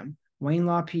Freedom, Wayne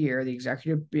LaPierre, the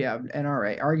executive of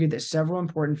NRA, argued that several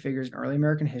important figures in early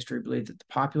American history believed that the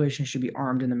population should be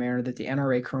armed in the manner that the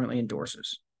NRA currently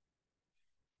endorses.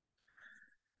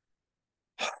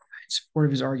 In support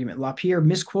of his argument, LaPierre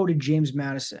misquoted James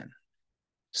Madison,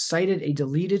 cited a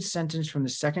deleted sentence from the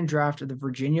second draft of the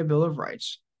Virginia Bill of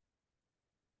Rights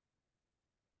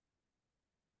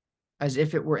as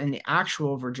if it were in the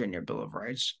actual Virginia Bill of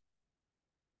Rights.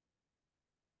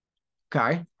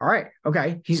 Okay. All right.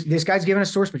 Okay. This guy's giving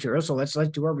us source material, so let's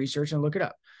do our research and look it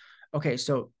up. Okay.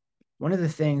 So one of the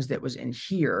things that was in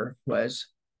here was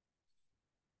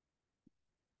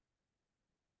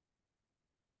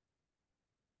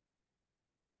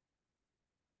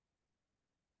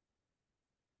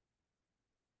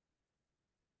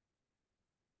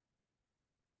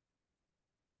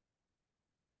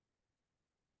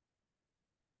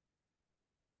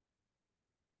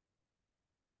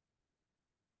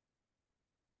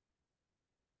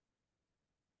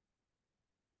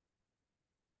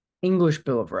English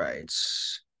Bill of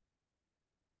Rights.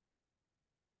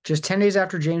 Just 10 days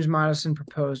after James Madison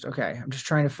proposed. Okay. I'm just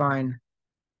trying to find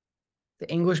the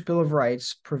English Bill of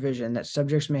Rights provision that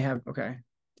subjects may have. Okay.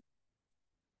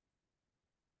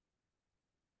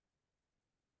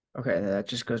 Okay, that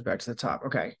just goes back to the top.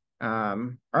 Okay.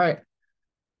 All right.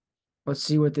 Let's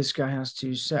see what this guy has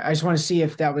to say. I just want to see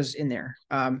if that was in there.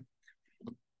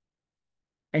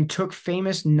 And took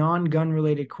famous non-gun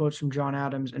related quotes from John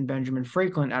Adams and Benjamin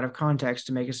Franklin out of context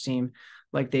to make it seem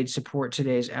like they'd support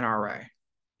today's NRA.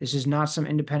 This is not some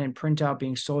independent printout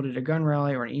being sold at a gun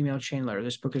rally or an email chain letter.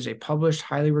 This book is a published,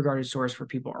 highly regarded source for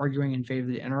people arguing in favor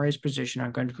of the NRA's position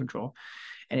on gun control,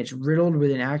 and it's riddled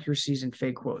with inaccuracies and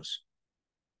fake quotes.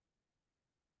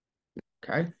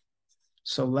 Okay,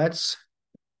 so let's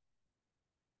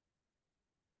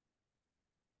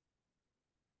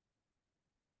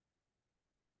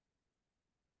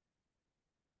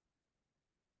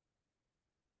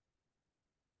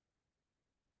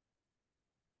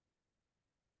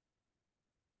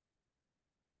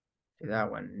do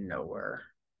that one nowhere.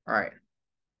 All right.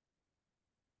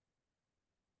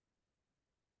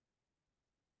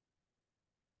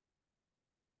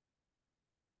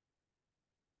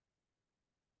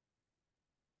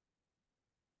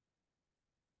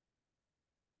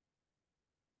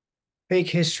 Fake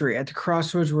history at the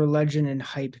crossroads where legend and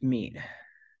hype meet.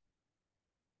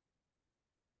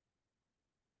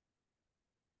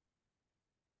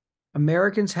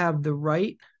 Americans have the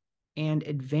right and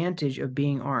advantage of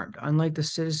being armed, unlike the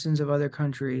citizens of other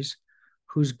countries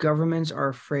whose governments are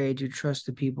afraid to trust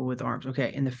the people with arms.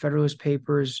 Okay, in the Federalist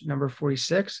Papers, number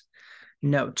 46,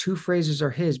 no, two phrases are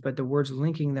his, but the words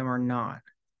linking them are not.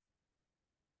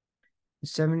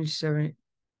 77.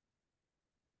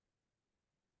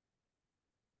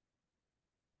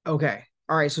 Okay.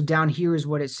 All right. So down here is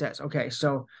what it says. Okay.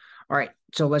 So, all right.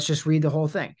 So let's just read the whole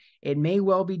thing. It may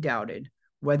well be doubted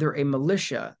whether a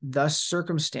militia thus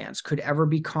circumstanced could ever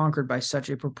be conquered by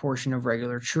such a proportion of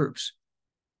regular troops.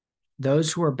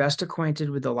 Those who are best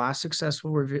acquainted with the last successful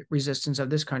resistance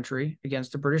of this country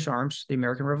against the British arms, the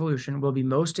American Revolution, will be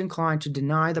most inclined to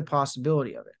deny the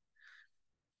possibility of it.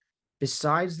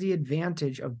 Besides the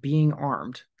advantage of being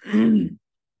armed,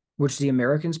 which the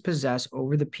Americans possess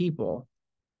over the people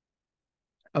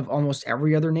of almost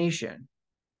every other nation,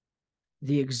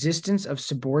 the existence of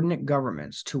subordinate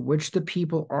governments to which the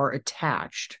people are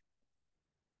attached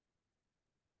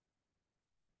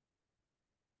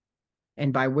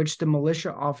and by which the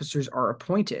militia officers are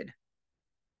appointed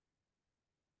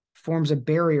forms a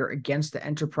barrier against the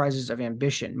enterprises of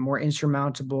ambition, more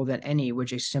insurmountable than any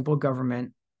which a simple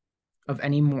government of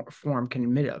any form can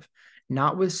admit of.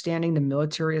 Notwithstanding the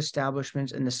military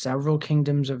establishments in the several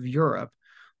kingdoms of Europe,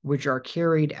 which are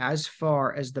carried as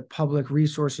far as the public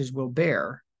resources will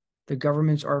bear, the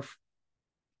governments are.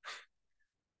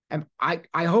 And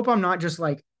I hope I'm not just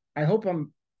like, I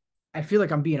feel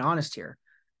like I'm being honest here.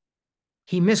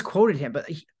 He misquoted him, but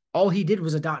all he did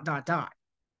was a ...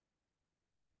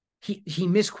 He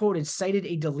misquoted, cited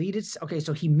a deleted. Okay,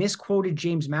 so he misquoted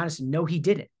James Madison. No, he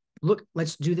didn't. Look,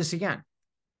 let's do this again.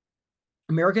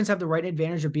 Americans have the right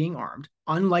advantage of being armed,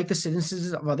 unlike the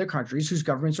citizens of other countries whose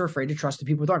governments are afraid to trust the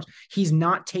people with arms. He's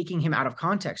not taking him out of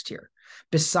context here.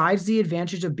 Besides the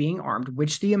advantage of being armed,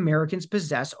 which the Americans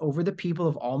possess over the people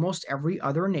of almost every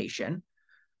other nation,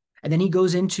 And then he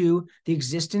goes into the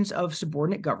existence of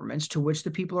subordinate governments to which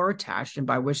the people are attached and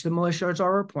by which the militias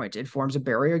are appointed forms a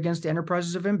barrier against the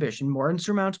enterprises of ambition more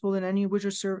insurmountable than any which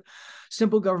a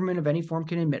simple government of any form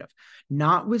can admit of.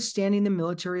 Notwithstanding the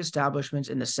military establishments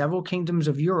in the several kingdoms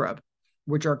of Europe,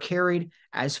 which are carried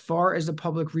as far as the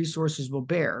public resources will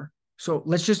bear. So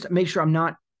let's just make sure I'm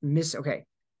not okay.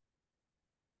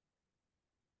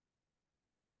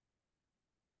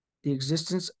 The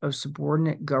existence of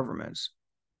subordinate governments.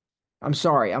 I'm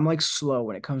sorry, I'm like slow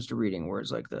when it comes to reading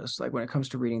words like this. Like when it comes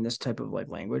to reading this type of like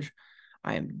language,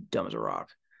 I am dumb as a rock.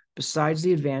 Besides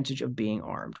the advantage of being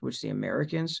armed, which the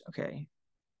Americans,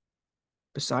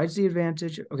 besides the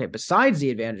advantage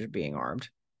of being armed,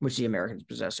 which the Americans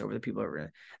possess over the people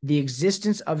over the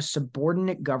existence of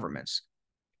subordinate governments.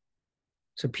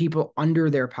 So people under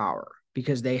their power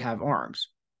because they have arms,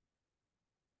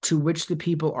 to which the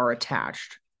people are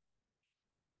attached,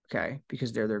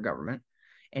 because they're their government,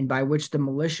 and by which the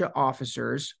militia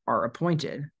officers are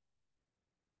appointed.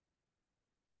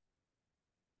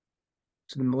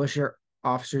 So the militia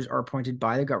officers are appointed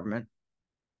by the government,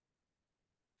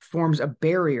 forms a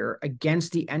barrier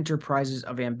against the enterprises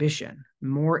of ambition,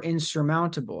 more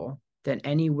insurmountable than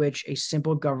any which a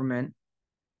simple government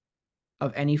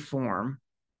of any form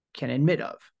can admit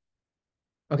of.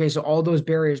 Okay, so all those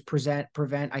barriers prevent,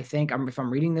 I think, if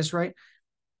I'm reading this right,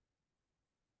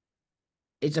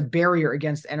 it's a barrier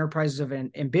against enterprises of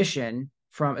ambition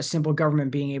from a simple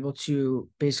government being able to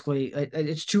basically,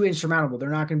 it's too insurmountable. They're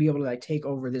not going to be able to like take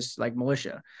over this like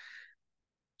militia.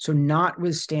 So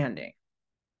notwithstanding,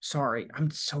 sorry, I'm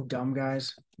so dumb,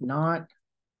 guys.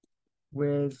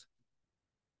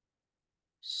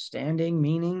 Notwithstanding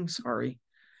meaning, sorry.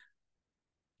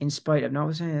 In spite of,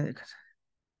 notwithstanding.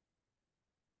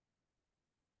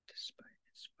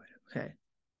 Okay.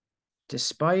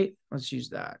 Despite, let's use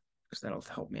that because that'll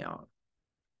help me out.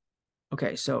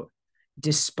 Okay, so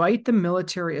despite the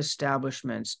military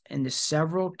establishments in the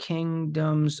several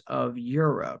kingdoms of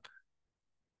Europe.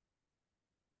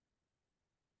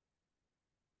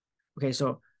 Okay,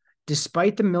 so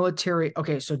despite the military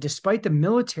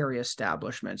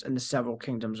establishments in the several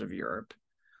kingdoms of Europe,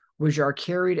 which are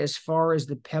carried as far as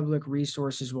the public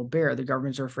resources will bear, the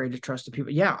governments are afraid to trust the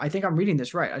people. Yeah, I think I'm reading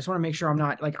this right. I just want to make sure I'm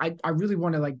not like, I really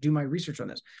want to like do my research on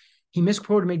this. He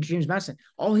misquoted me, James Madison.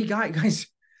 All he got, guys,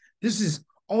 this is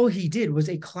all he did was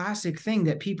a classic thing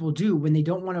that people do when they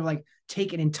don't want to like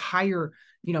take an entire,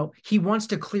 he wants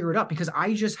to clear it up because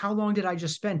how long did I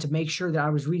just spend to make sure that I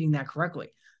was reading that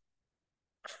correctly?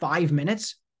 5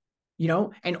 minutes?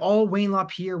 And all Wayne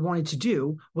LaPierre wanted to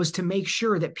do was to make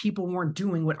sure that people weren't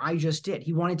doing what I just did.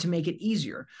 He wanted to make it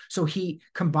easier. So he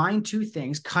combined two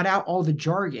things, cut out all the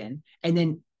jargon, and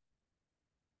then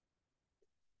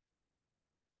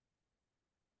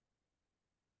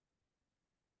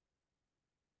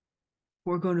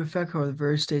we're going to affect how the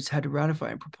various states had to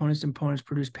ratify, and proponents and opponents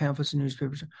produced pamphlets and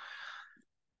newspapers.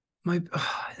 The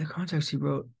context he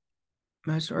wrote.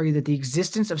 I argue that the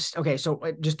existence of so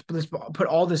just let's put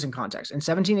all this in context. In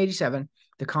 1787,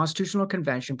 the Constitutional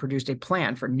Convention produced a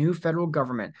plan for new federal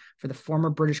government for the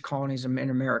former British colonies in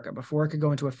America. Before it could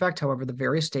go into effect, however, the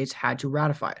various states had to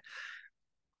ratify it.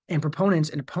 And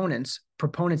proponents and opponents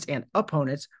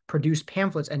produced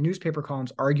pamphlets and newspaper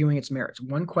columns arguing its merits.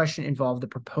 One question involved the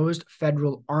proposed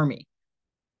federal army.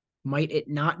 Might it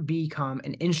not become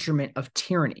an instrument of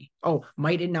tyranny? Oh,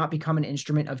 might it not become an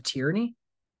instrument of tyranny?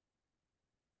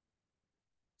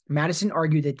 Madison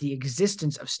argued that the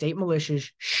existence of state militias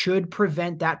should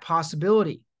prevent that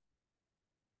possibility.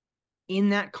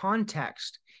 In that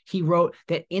context, he wrote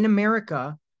that in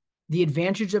America, the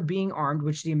advantage of being armed,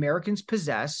 which the Americans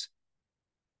possess,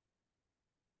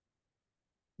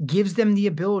 gives them the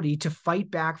ability to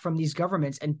fight back from these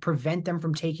governments and prevent them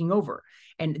from taking over.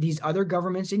 And these other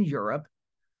governments in Europe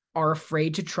are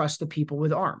afraid to trust the people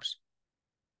with arms.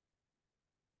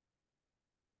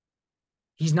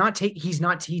 He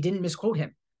didn't misquote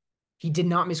him. He did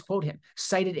not misquote him.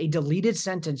 Cited a deleted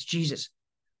sentence. Jesus.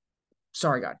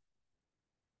 Sorry, God.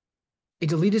 A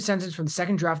deleted sentence from the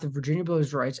second draft of Virginia Bill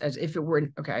of Rights as if it were,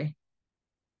 okay.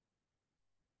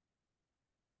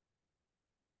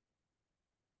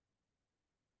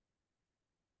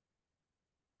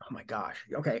 Oh my gosh.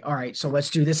 Okay. All right. So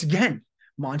let's do this again.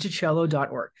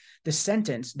 Monticello.org. The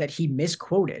sentence that he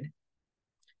misquoted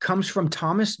comes from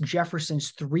Thomas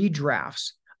Jefferson's 3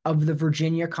 drafts of the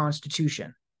Virginia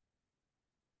Constitution.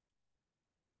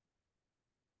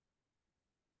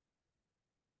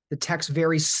 The text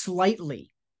varies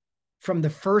slightly from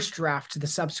the first draft to the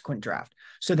subsequent draft.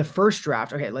 So the first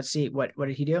draft, okay, let's see, what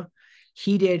did he do?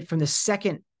 He did from the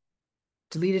second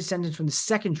deleted sentence from the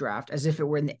second draft as if it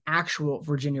were in the actual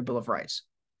Virginia Bill of Rights.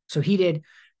 So he did,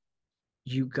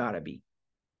 you gotta be.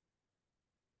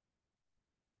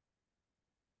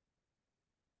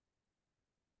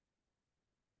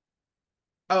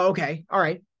 Oh, okay. All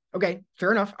right. Okay.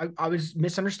 Fair enough. I was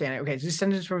misunderstanding. Okay. This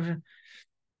sentence from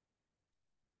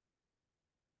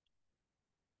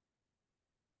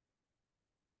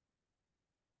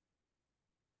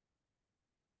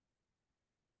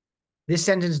this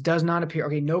sentence does not appear.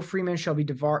 Okay. No freeman shall be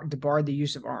debarred the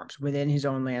use of arms within his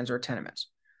own lands or tenements.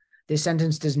 This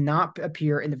sentence does not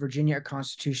appear in the Virginia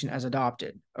Constitution as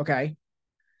adopted. Okay.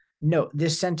 Note,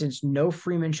 this sentence, no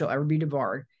freeman shall ever be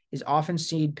debarred, is often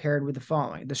seen paired with the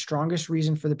following. The strongest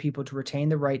reason for the people to retain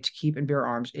the right to keep and bear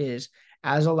arms is,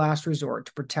 as a last resort,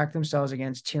 to protect themselves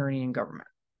against tyranny and government.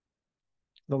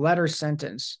 The letter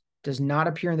sentence does not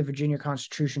appear in the Virginia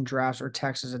Constitution drafts or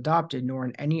texts as adopted, nor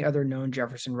in any other known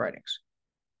Jefferson writings.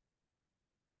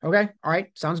 Okay, all right,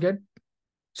 sounds good.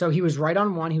 So he was right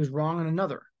on one, he was wrong on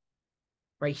another,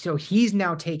 right? So he's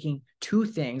now taking two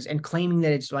things and claiming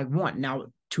that it's like one. Now,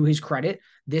 to his credit,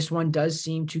 this one does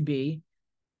seem to be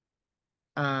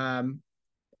um,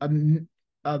 a,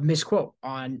 a misquote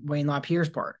on Wayne LaPierre's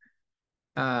part.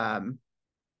 Um,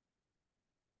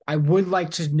 I would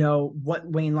like to know what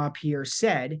Wayne LaPierre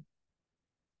said,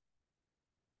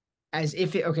 as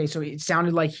if it okay. So it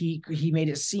sounded like he made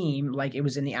it seem like it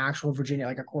was in the actual Virginia,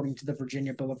 like according to the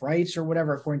Virginia Bill of Rights or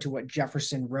whatever, according to what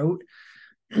Jefferson wrote.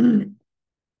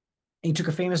 He took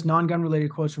a famous non-gun related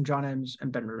quotes from John Adams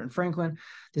and Benjamin Franklin.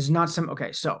 This is not some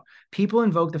okay. So people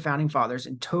invoke the founding fathers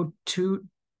in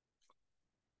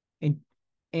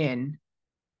in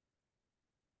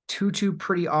tutu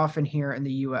pretty often here in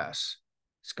the U.S.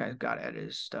 This guy's got to edit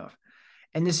his stuff.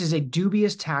 And this is a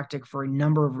dubious tactic for a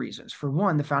number of reasons. For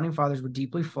one, the founding fathers were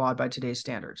deeply flawed by today's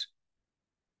standards.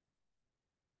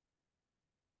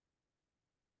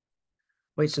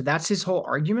 Wait, so that's his whole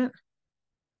argument?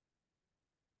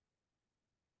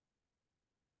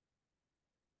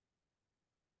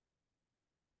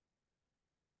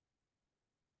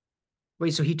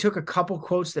 Wait, so he took a couple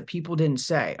quotes that people didn't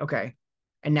say. Okay.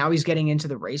 And now he's getting into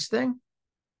the race thing?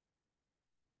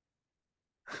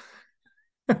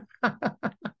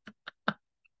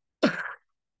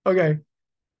 Okay.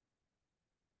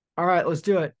 All right, let's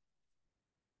do it.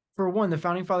 For one, the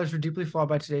founding fathers were deeply flawed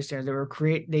by today's standards.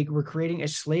 They were creating a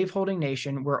slaveholding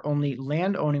nation where only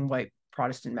land-owning white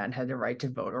Protestant men had the right to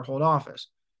vote or hold office.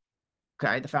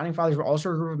 Okay, the founding fathers were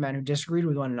also a group of men who disagreed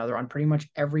with one another on pretty much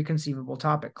every conceivable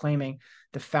topic, claiming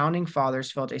the founding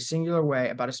fathers felt a singular way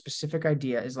about a specific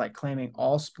idea is like claiming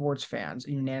all sports fans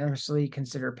unanimously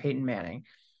consider Peyton Manning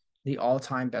the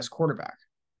all-time best quarterback.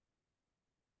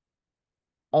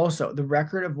 Also, the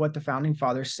record of what the founding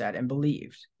fathers said and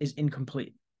believed is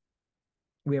incomplete.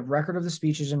 We have record of the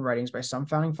speeches and writings by some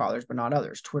founding fathers, but not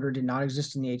others. Twitter did not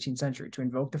exist in the 18th century. To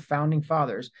invoke the founding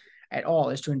fathers at all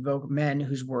is to invoke men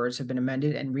whose words have been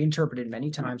amended and reinterpreted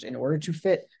many times in order to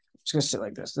fit, I'm just going to sit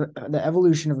like this, the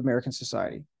evolution of American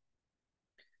society.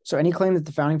 So any claim that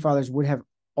the founding fathers would have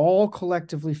all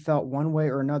collectively felt one way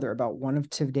or another about one of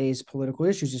today's political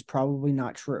issues is probably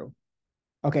not true.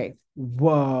 Okay,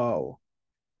 whoa.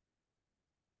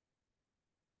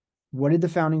 What did the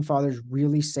founding fathers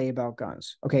really say about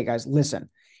guns? Okay, guys, listen.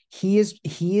 He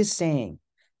is saying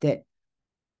that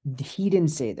he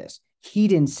didn't say this. He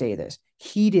didn't say this.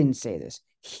 He didn't say this.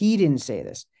 He didn't say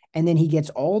this. And then he gets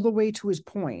all the way to his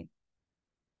point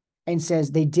and says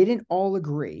they didn't all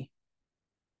agree.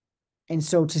 And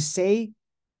so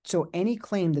any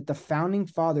claim that the founding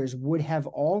fathers would have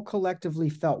all collectively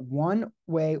felt one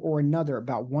way or another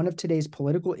about one of today's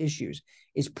political issues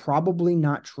is probably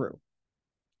not true.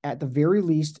 At the very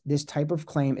least, this type of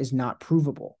claim is not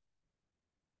provable.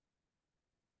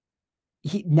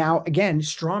 Now, again,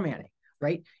 straw manning,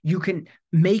 right? You can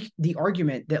make the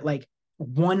argument that like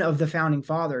one of the founding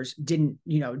fathers didn't,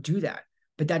 do that,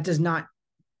 but that does not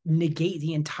negate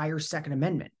the entire Second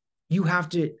Amendment. You have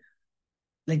to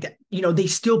like that, they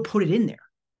still put it in there.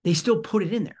 They still put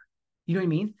it in there. You know what I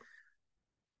mean?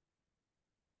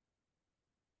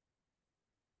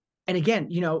 And again,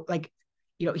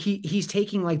 he's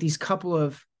taking like these couple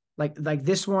of like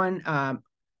this one,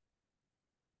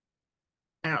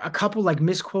 a couple like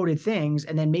misquoted things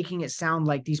and then making it sound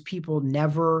like these people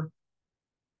never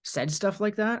said stuff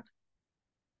like that.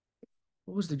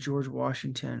 What was the George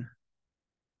Washington?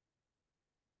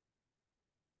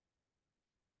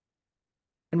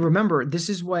 And remember, this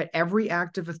is what every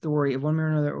act of authority of one man or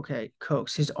another, okay,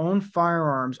 coax. His own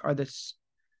firearms are this.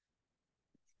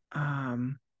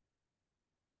 All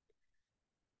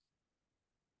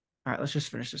right, let's just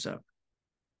finish this up.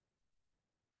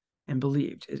 and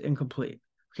believed is incomplete.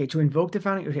 Okay, to invoke the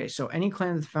founding, okay, so any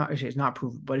claim that the founding, okay, is not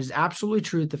proven, but it is absolutely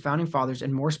true that the founding fathers,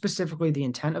 and more specifically the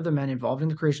intent of the men involved in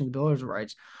the creation of the Bill of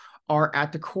Rights, are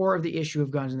at the core of the issue of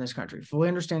guns in this country. Fully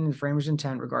understanding the framers'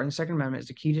 intent regarding the Second Amendment is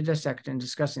the key to dissecting and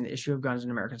discussing the issue of guns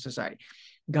in American society.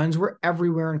 Guns were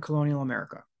everywhere in colonial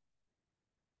America.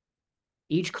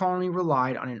 Each colony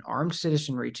relied on an armed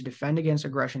citizenry to defend against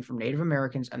aggression from Native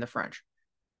Americans and the French.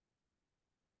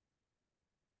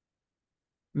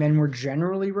 Men were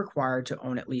generally required to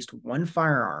own at least one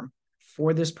firearm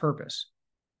for this purpose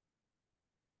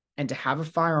and to have a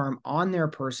firearm on their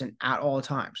person at all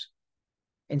times.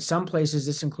 In some places,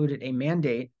 this included a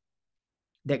mandate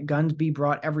that guns be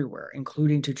brought everywhere,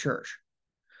 including to church.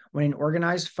 When an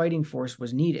organized fighting force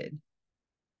was needed,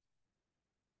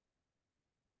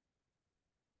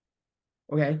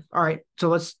 okay, all right, so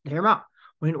let's hear them out.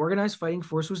 When an organized fighting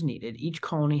force was needed, each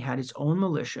colony had its own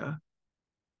militia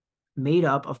made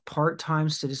up of part-time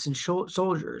citizen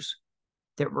soldiers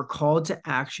that were called to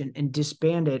action and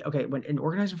disbanded. Okay, when an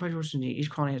organized fighting force was needed, each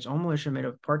colony had its own militia made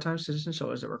up of part-time citizen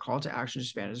soldiers that were called to action and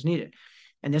disbanded as needed.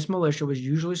 And this militia was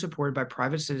usually supported by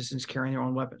private citizens carrying their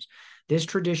own weapons. This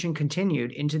tradition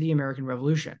continued into the American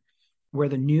Revolution, where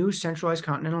the new centralized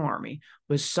Continental Army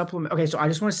was supplemented. Okay, so I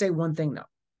just want to say one thing, though.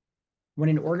 When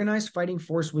an organized fighting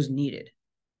force was needed,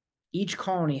 each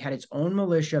colony had its own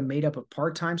militia made up of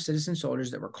part-time citizen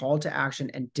soldiers that were called to action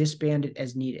and disbanded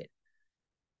as needed.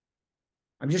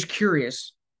 I'm just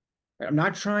curious. I'm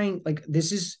not trying, like,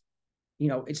 this is,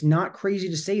 it's not crazy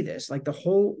to say this. Like, the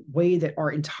whole way that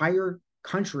our entire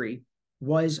country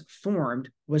was formed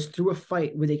was through a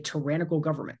fight with a tyrannical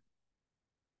government.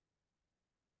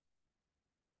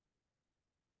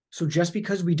 So just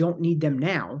because we don't need them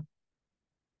now,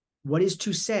 what is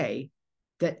to say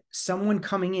that someone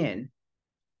coming in,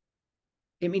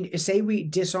 I mean, say we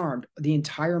disarmed the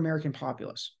entire American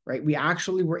populace, right? We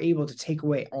actually were able to take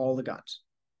away all the guns.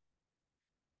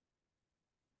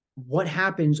 What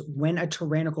happens when a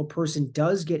tyrannical person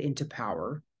does get into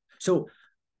power? So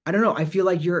I don't know. I feel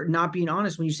like you're not being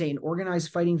honest when you say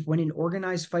when an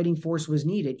organized fighting force was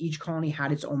needed, each colony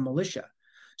had its own militia.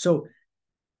 So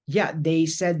yeah, they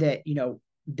said that,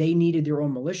 they needed their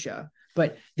own militia,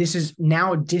 but this is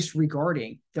now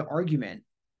disregarding the argument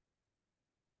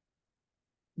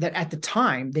that at the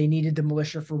time they needed the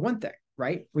militia for one thing,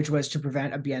 right? Which was to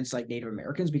prevent against like Native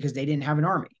Americans because they didn't have an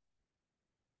army.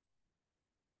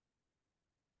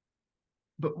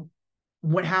 But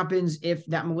what happens if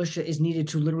that militia is needed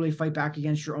to literally fight back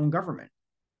against your own government?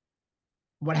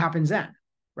 What happens then,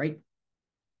 right?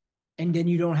 And then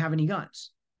you don't have any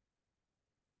guns.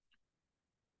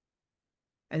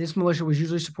 And this militia was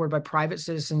usually supported by private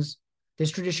citizens.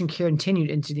 This tradition continued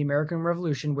into the American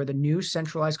Revolution, where the new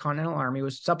centralized Continental Army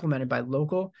was supplemented by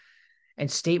local and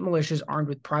state militias armed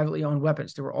with privately owned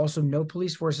weapons. There were also no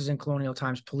police forces in colonial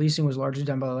times. Policing was largely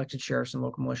done by elected sheriffs and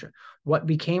local militia. What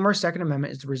became our Second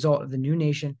Amendment is the result of the new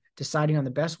nation deciding on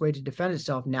the best way to defend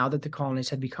itself now that the colonies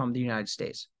had become the United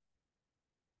States.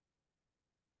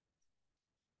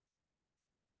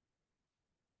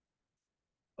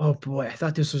 Oh boy, I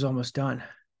thought this was almost done.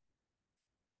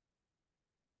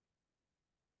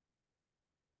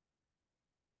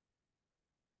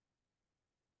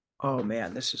 Oh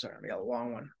man, this is going to be a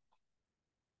long one.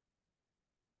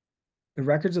 The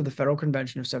records of the Federal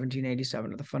Convention of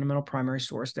 1787 are the fundamental primary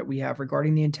source that we have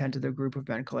regarding the intent of the group of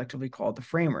men collectively called the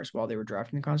Framers while they were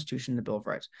drafting the Constitution and the Bill of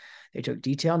Rights. They took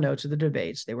detailed notes of the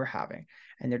debates they were having,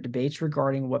 and their debates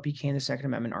regarding what became the Second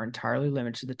Amendment are entirely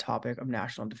limited to the topic of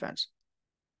national defense.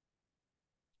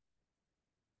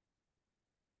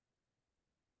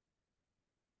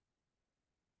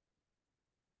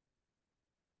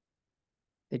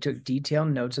 They took detailed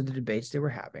notes of the debates they were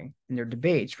having, and their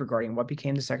debates regarding what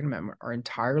became the Second Amendment are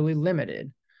entirely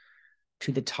limited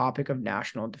to the topic of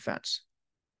national defense.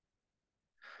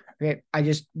 Okay,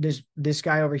 this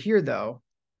guy over here, though,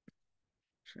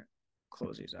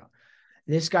 close these out.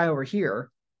 This guy over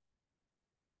here,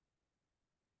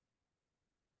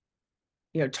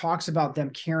 talks about them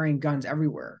carrying guns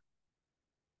everywhere.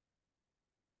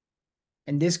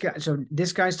 And this guy's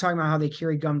talking about how they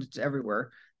carry guns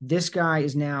everywhere. This guy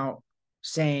is now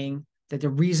saying that the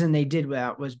reason they did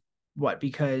that was what?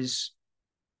 Because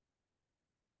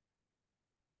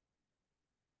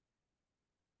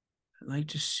I'd like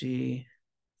to see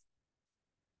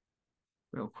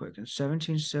real quick in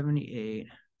 1778,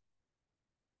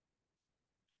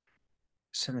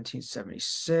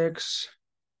 1776.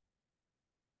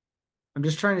 I'm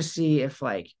just trying to see if,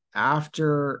 like,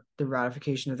 after the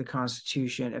ratification of the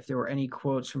Constitution, if there were any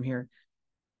quotes from here.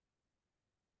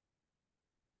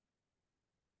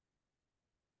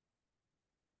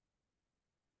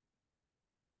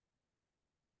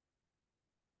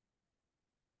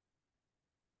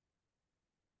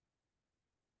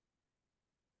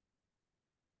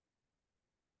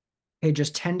 Okay,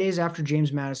 just 10 days after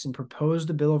James Madison proposed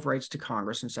the Bill of Rights to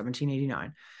Congress in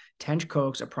 1789, Tench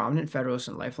Coxe, a prominent Federalist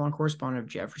and lifelong correspondent of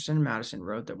Jefferson and Madison,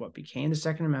 wrote that what became the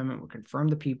Second Amendment would confirm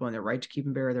the people in their right to keep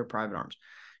and bear their private arms.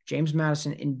 James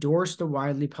Madison endorsed the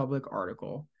widely public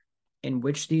article in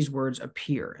which these words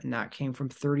appear, and that came from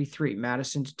 33,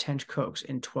 Madison to Tench Coxe,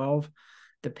 in 12,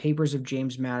 the Papers of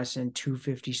James Madison,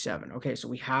 257. Okay, so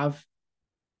we have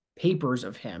papers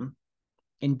of him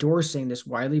endorsing this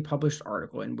widely published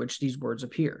article in which these words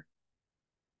appear.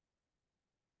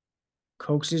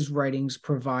 Coxe's writings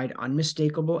provide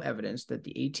unmistakable evidence that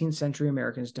the 18th century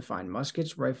Americans defined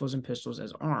muskets, rifles, and pistols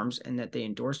as arms, and that they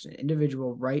endorsed an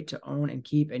individual right to own and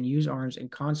keep and use arms,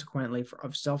 and consequently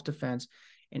of self-defense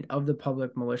and of the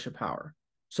public militia power.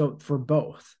 So for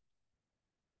both.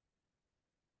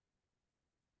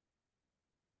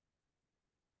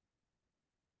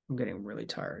 I'm getting really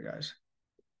tired, guys.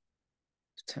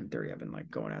 It's 10:30. I've been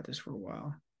like going at this for a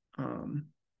while.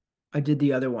 I did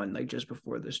the other one like just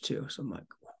before this too. So I'm like,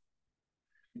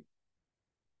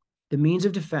 the means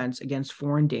of defense against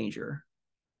foreign danger.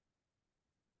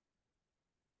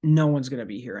 No one's gonna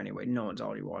be here anyway. No one's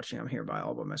already watching. I'm here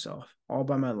all by myself, all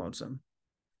by my lonesome.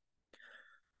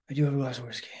 I do have a glass of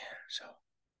whiskey, so.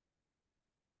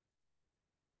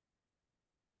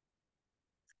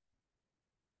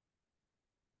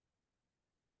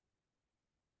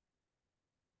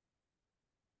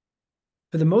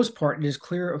 For the most part, it is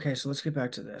clear. Okay, so let's get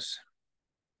back to this.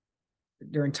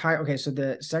 So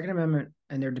the Second Amendment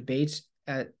and their debates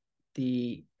at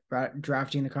the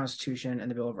drafting the Constitution and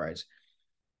the Bill of Rights,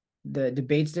 the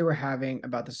debates they were having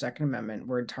about the Second Amendment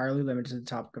were entirely limited to the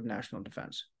topic of national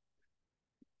defense.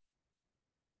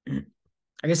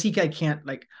 I guess he can't,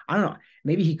 like, I don't know,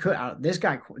 maybe he could. This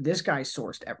guy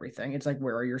sourced everything. It's like,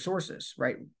 where are your sources,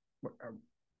 right?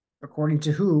 According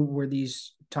to who were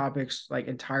these topics like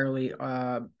entirely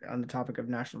on the topic of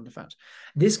national defense?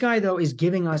 This guy, though, is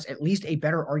giving us at least a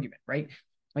better argument, right?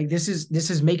 Like, this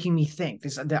is making me think.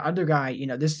 The other guy,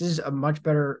 this is a much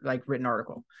better like written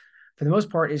article. For the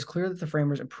most part, it is clear that the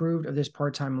framers approved of this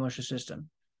part-time militia system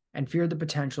and feared the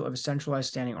potential of a centralized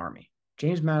standing army.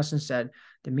 James Madison said,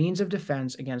 the means of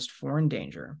defense against foreign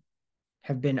danger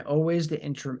have been always the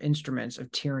instruments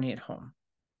of tyranny at home.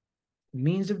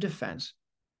 Means of defense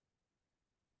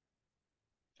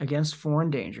against foreign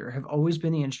danger have always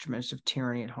been the instruments of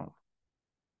tyranny at home.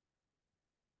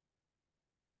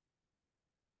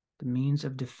 The means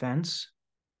of defense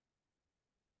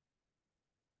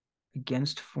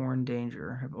against foreign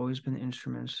danger have always been the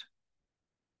instruments.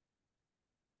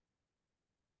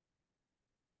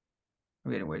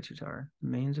 I'm getting way too tired. The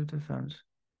means of defense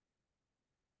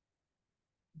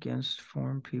against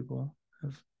foreign people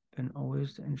have been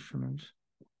always the instruments.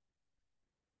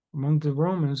 Among the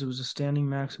Romans, it was a standing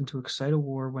maxim to excite a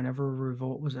war whenever a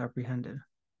revolt was apprehended.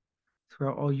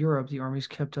 Throughout all Europe, the armies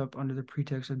kept up under the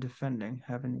pretext of defending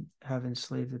have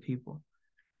enslaved the people.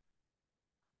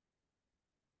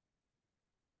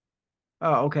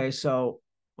 Oh, okay. So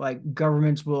like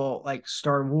governments will like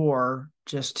start war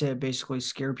just to basically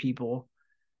scare people.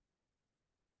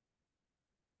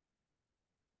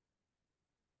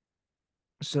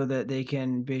 So that they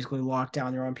can basically lock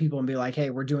down their own people and be like, hey,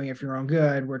 we're doing it for your own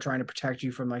good. We're trying to protect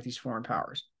you from like these foreign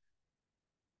powers.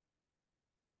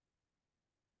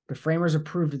 The framers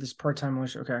approved of this part-time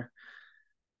militia. Okay.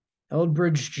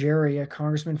 Elbridge Gerry, a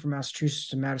congressman from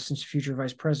Massachusetts and Madison's future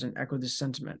vice president, echoed this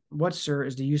sentiment. What, sir,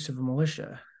 is the use of a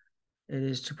militia? It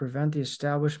is to prevent the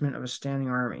establishment of a standing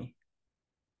army,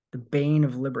 the bane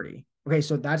of liberty. Okay,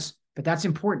 so that's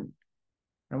important.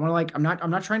 I want to I'm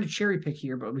not trying to cherry pick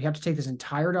here, but we have to take this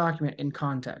entire document in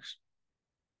context.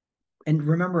 And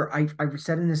remember, I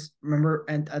said in this, remember,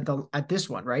 and at this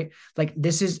one, right? Like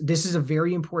this is a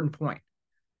very important point.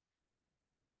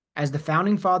 As the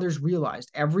founding fathers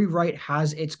realized, every right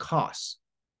has its costs,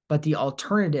 but the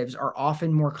alternatives are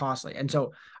often more costly. And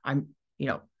so I'm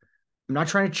not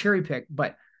trying to cherry pick,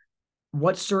 but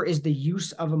what, sir, is the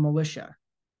use of a militia?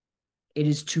 It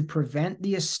is to prevent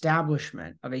the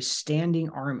establishment of a standing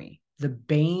army, the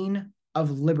bane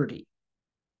of liberty.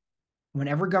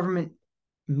 Whenever government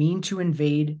mean to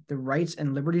invade the rights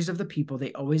and liberties of the people,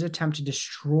 they always attempt to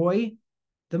destroy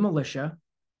the militia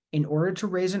in order to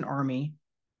raise an army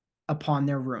upon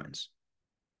their ruins.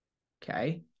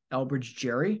 Okay, Elbridge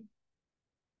Gerry,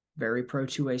 very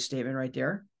pro-2A statement right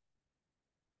there.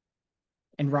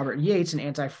 And Robert Yates, an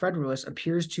anti-federalist,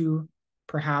 appears to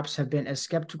perhaps have been as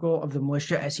skeptical of the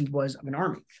militia as he was of an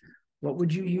army. What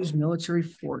would you use military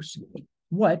force?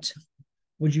 What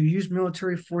would you use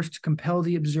military force to compel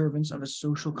the observance of a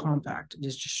social compact? It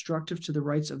is destructive to the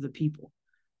rights of the people.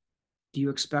 Do you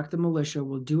expect the militia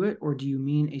will do it, or do you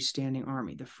mean a standing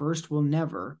army? The first will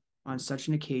never, on such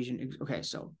an occasion. Okay,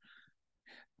 so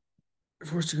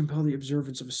forced to compel the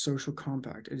observance of a social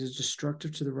compact. It is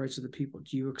destructive to the rights of the people.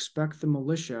 Do you expect the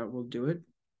militia will do it,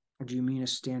 or do you mean a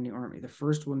standing army? The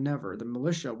first will never, the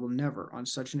militia will never, on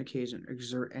such an occasion,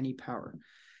 exert any power.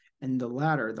 And the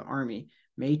latter, the army,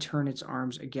 may turn its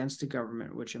arms against the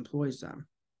government which employs them.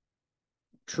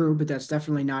 True, but that's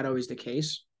definitely not always the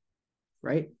case,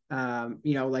 right?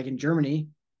 Like in Germany,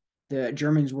 the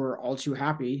Germans were all too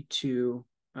happy to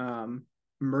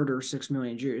murder 6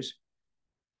 million Jews.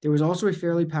 There was also a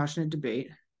fairly passionate debate.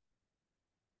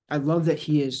 I love that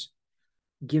he is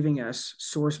giving us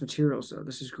source materials, though.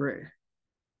 This is great.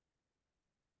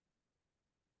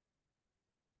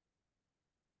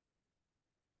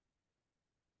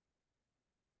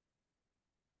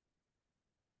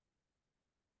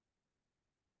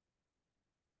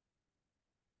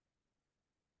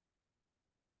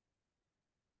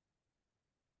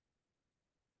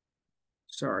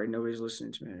 Sorry, nobody's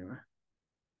listening to me anyway.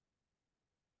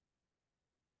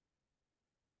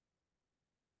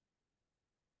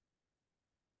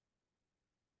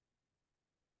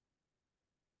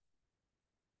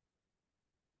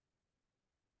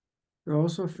 They're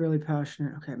also fairly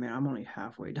passionate. Okay, man, I'm only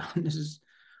halfway done. This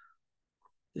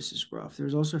is rough. There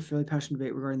was also a fairly passionate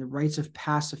debate regarding the rights of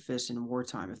pacifists in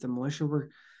wartime. If the militia were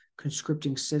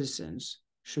conscripting citizens,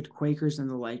 should Quakers and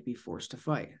the like be forced to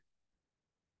fight?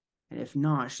 And if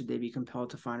not, should they be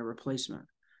compelled to find a replacement?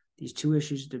 These two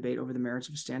issues debate over the merits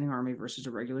of a standing army versus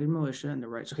a regulated militia and the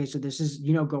rights. Okay, so this is,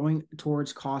 going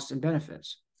towards costs and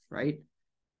benefits, right?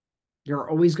 There are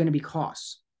always going to be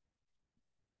costs.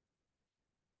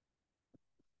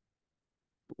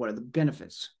 But what are the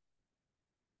benefits?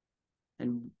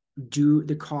 And do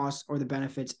the costs or the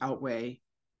benefits outweigh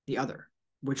the other?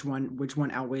 Which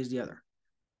one outweighs the other?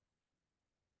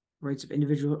 Rights of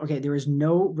individual. Okay, there is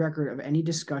no record of any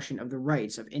discussion of the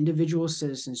rights of individual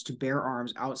citizens to bear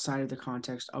arms outside of the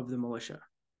context of the militia.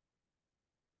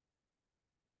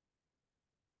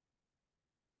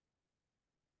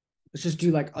 Let's just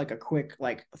do like a quick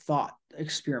thought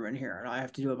experiment here, and I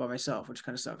have to do it by myself, which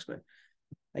kind of sucks. But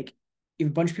like, you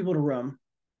have a bunch of people in a room.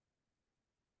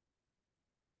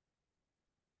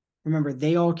 Remember,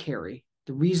 they all carry.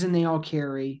 The reason they all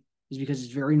carry is because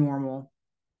it's very normal.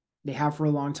 They have for a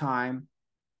long time.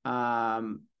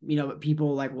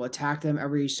 People will attack them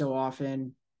every so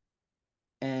often,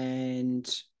 and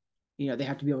they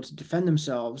have to be able to defend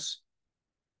themselves.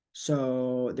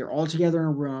 So they're all together in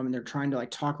a room and they're trying to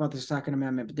talk about the Second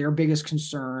Amendment, but their biggest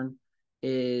concern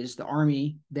is the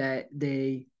army that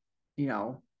they,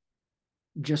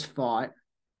 just fought,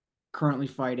 currently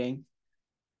fighting,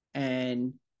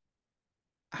 and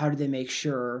how do they make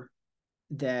sure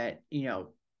that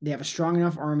they have a strong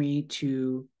enough army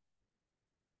to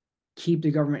keep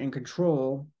the government in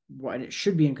control, what it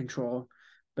should be in control,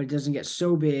 but it doesn't get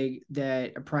so big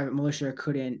that a private militia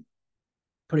couldn't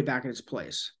put it back in its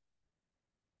place.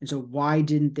 And so why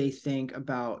didn't they think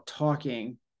about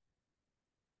talking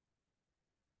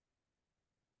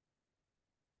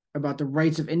about the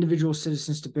rights of individual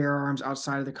citizens to bear arms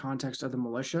outside of the context of the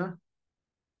militia?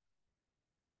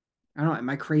 I don't know. Am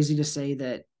I crazy to say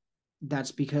that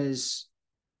that's because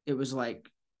it was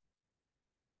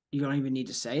you don't even need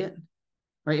to say it,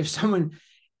 right? If someone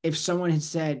had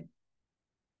said,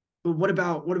 well, what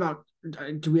about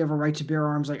do we have a right to bear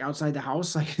arms outside the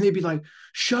house? They'd be like,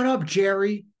 shut up,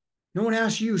 Jerry. No one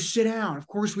asked you, sit down. Of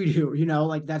course we do.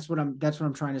 That's what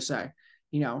I'm trying to say.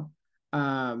 It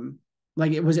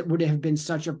would have been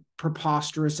such a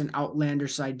preposterous and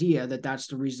outlandish idea that's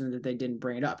the reason that they didn't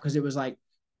bring it up, because it was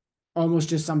almost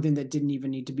just something that didn't even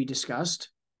need to be discussed.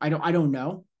 I don't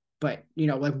know, but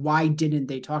why didn't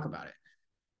they talk about it?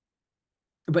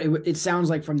 But it sounds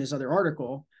like from this other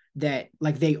article that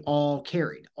they all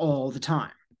carried all the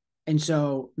time. And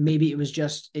so maybe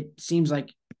it seems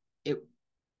like it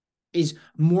is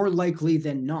more likely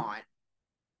than not,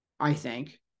 I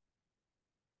think,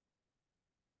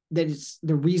 that it's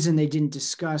the reason they didn't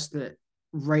discuss the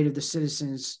right of the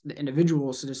citizens, the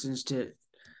individual citizens, to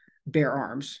bear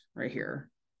arms right here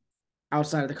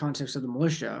outside of the context of the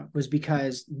militia, was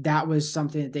because that was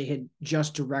something that they had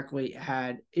just directly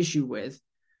had issue with,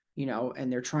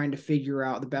 and they're trying to figure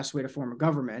out the best way to form a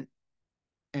government.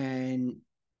 And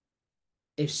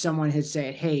if someone had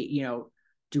said, hey,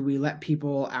 do we let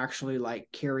people actually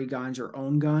carry guns or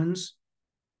own guns,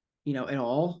 at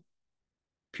all?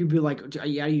 People be like, are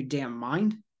you out of your damn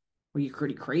mind? Were you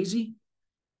pretty crazy?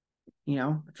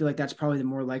 I feel like that's probably the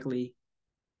more likely.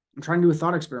 I'm trying to do a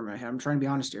thought experiment. I'm trying to be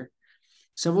honest here.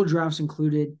 Several drafts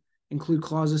included include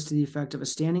clauses to the effect of a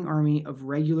standing army of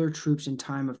regular troops in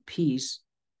time of peace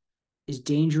is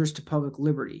dangerous to public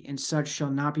liberty, and such shall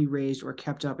not be raised or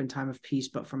kept up in time of peace,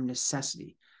 but from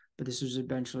necessity. But this was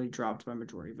eventually dropped by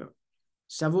majority vote.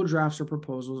 Several drafts or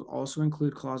proposals also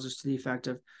include clauses to the effect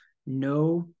of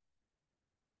no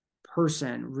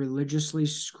person religiously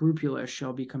scrupulous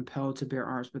shall be compelled to bear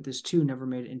arms, but this too never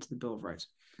made it into the Bill of Rights.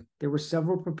 There were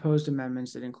several proposed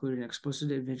amendments that included an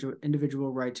explicit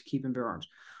individual right to keep and bear arms.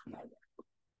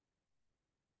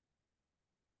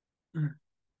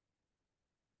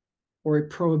 Or a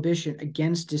prohibition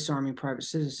against disarming private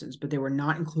citizens, but they were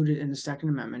not included in the Second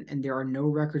Amendment, and there are no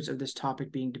records of this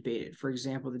topic being debated. For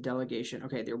example, the delegation.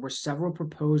 Okay, there were several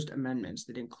proposed amendments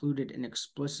that included an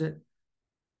explicit.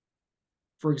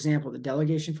 For example, the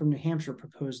delegation from New Hampshire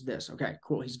proposed this. Okay,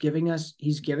 cool. He's giving us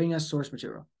source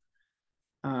material.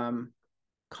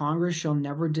 Congress shall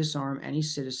never disarm any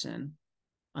citizen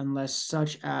unless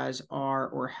such as are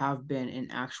or have been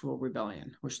in actual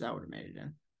rebellion, which that would have made it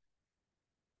in.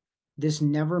 This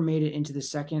never made it into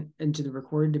the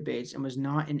recorded debates and was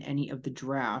not in any of the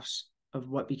drafts of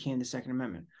what became the Second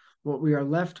Amendment. What we are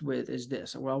left with is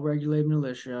this: a well-regulated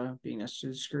militia being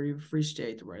necessary to the security of a free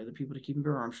state, the right of the people to keep and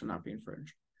bear arms shall not be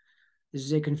infringed. This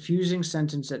is a confusing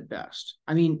sentence at best.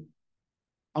 I mean,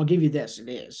 I'll give you this. It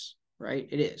is, right?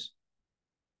 It is.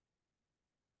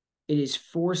 It is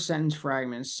 4 sentence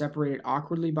fragments separated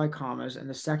awkwardly by commas, and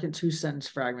the second 2 sentence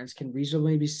fragments can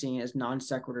reasonably be seen as non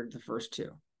sequitur to the first 2.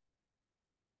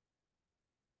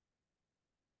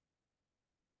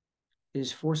 It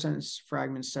is 4 sentence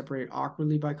fragments separated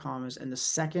awkwardly by commas, and the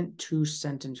second 2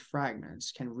 sentence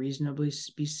fragments can reasonably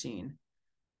be seen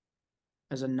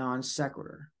as a non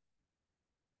sequitur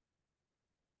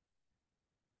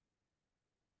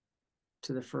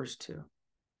to the first 2.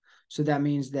 So that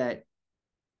means that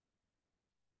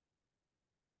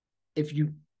if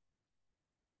you,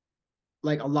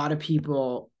 like, a lot of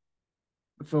people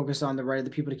focus on the right of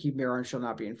the people to keep bear arms shall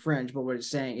not be infringed, but what it's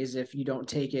saying is if you don't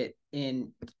take it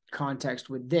in context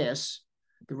with this,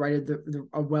 the right of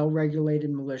a well-regulated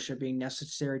militia being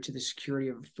necessary to the security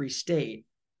of a free state,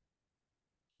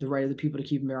 the right of the people to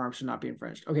keep and bear arms shall not be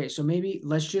infringed. Okay, so maybe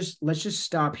let's just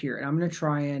stop here, and I'm going to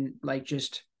try and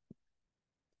just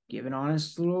give an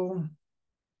honest little.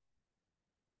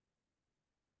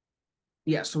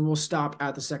 Yeah, so we'll stop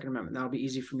at the Second Amendment. That'll be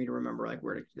easy for me to remember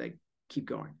where to keep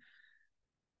going.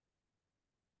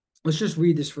 Let's just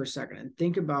read this for a second and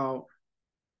think about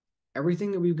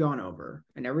everything that we've gone over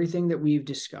and everything that we've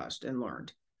discussed and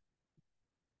learned.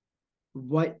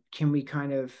 What can we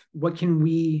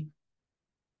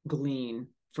glean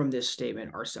from this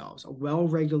statement ourselves? A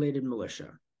well-regulated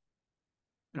militia.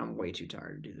 And I'm way too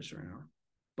tired to do this right now,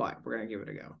 but we're going to give it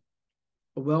a go.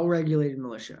 A well-regulated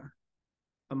militia.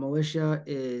 A militia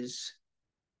is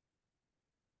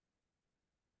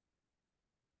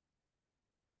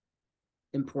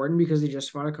important because they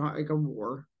just fought a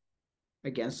war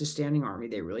against a standing army.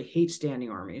 They really hate standing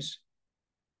armies.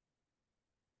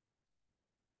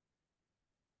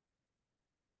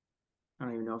 I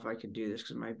don't even know if I could do this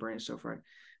because my brain is so fried.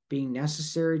 Being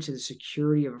necessary to the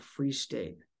security of a free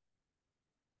state.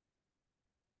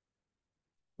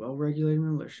 Well-regulated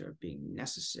militia being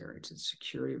necessary to the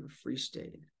security of a free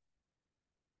state.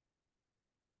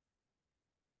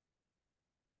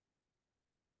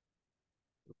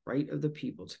 The right of the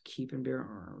people to keep and bear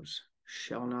arms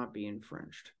shall not be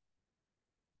infringed.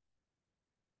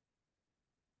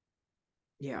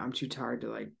 Yeah, I'm too tired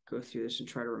to go through this and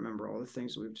try to remember all the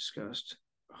things that we've discussed.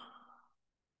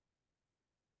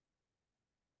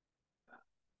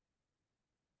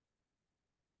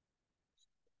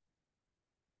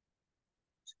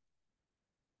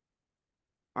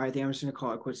 All right, I think I'm just going to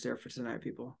call it quits there for tonight,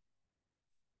 people.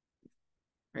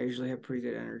 I usually have pretty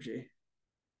good energy.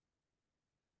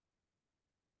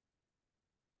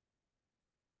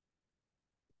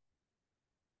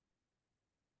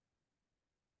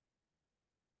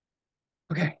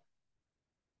 Okay.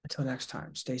 Until next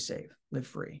time, stay safe, live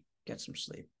free, get some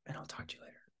sleep, and I'll talk to you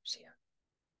later. See ya.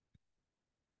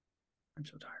 I'm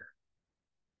so tired.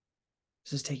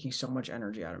 This is taking so much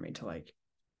energy out of me to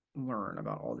learn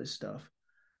about all this stuff.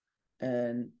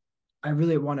 And I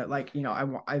really want to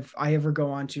if I ever go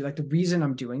on to the reason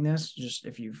I'm doing this, just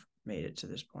if you've made it to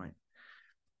this point.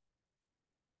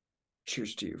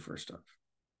 Cheers to you, first off.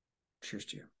 Cheers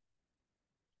to you.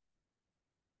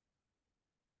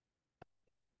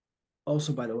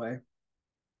 Also, by the way,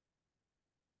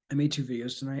 I made 2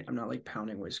 videos tonight. I'm not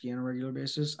pounding whiskey on a regular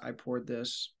basis. I poured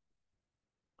this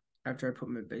after I put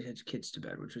my kids to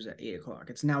bed, which was at 8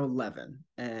 o'clock. It's now 11,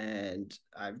 and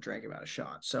I've drank about a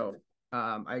shot. So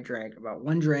I drank about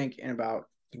 1 drink in about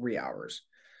 3 hours.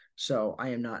 So I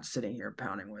am not sitting here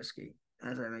pounding whiskey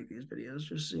as I make these videos,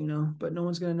 just so you know. But no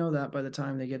one's going to know that by the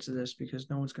time they get to this, because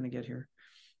no one's going to get here.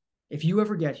 If you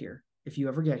ever get here,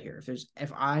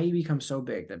 if I become so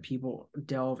big that people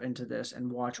delve into this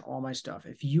and watch all my stuff,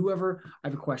 I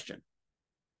have a question.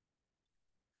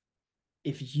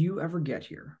 If you ever get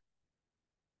here,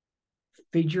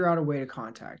 figure out a way to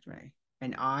contact me.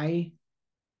 And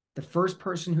the first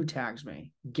person who tags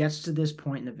me gets to this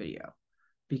point in the video,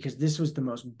 because this was the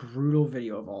most brutal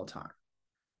video of all time.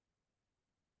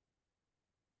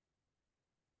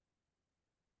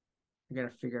 I got to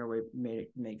figure out a way to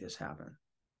make this happen.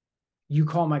 You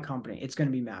call my company. It's going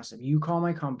to be massive. You call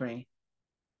my company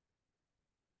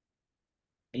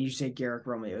and you say Garrick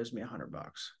Romley owes me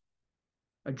 $100,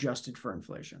 adjusted for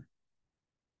inflation.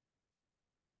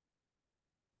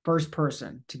 First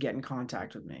person to get in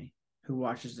contact with me who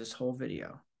watches this whole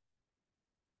video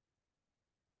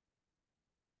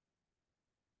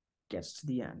gets to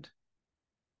the end.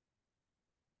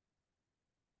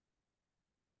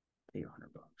 Pay you $100.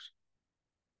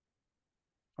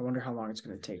 I wonder how long it's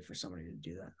going to take for somebody to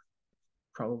do that.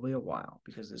 Probably a while,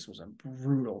 because this was a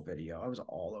brutal video. I was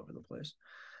all over the place.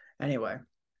 Anyway,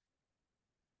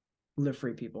 live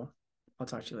free, people. I'll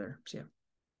talk to you later. See ya.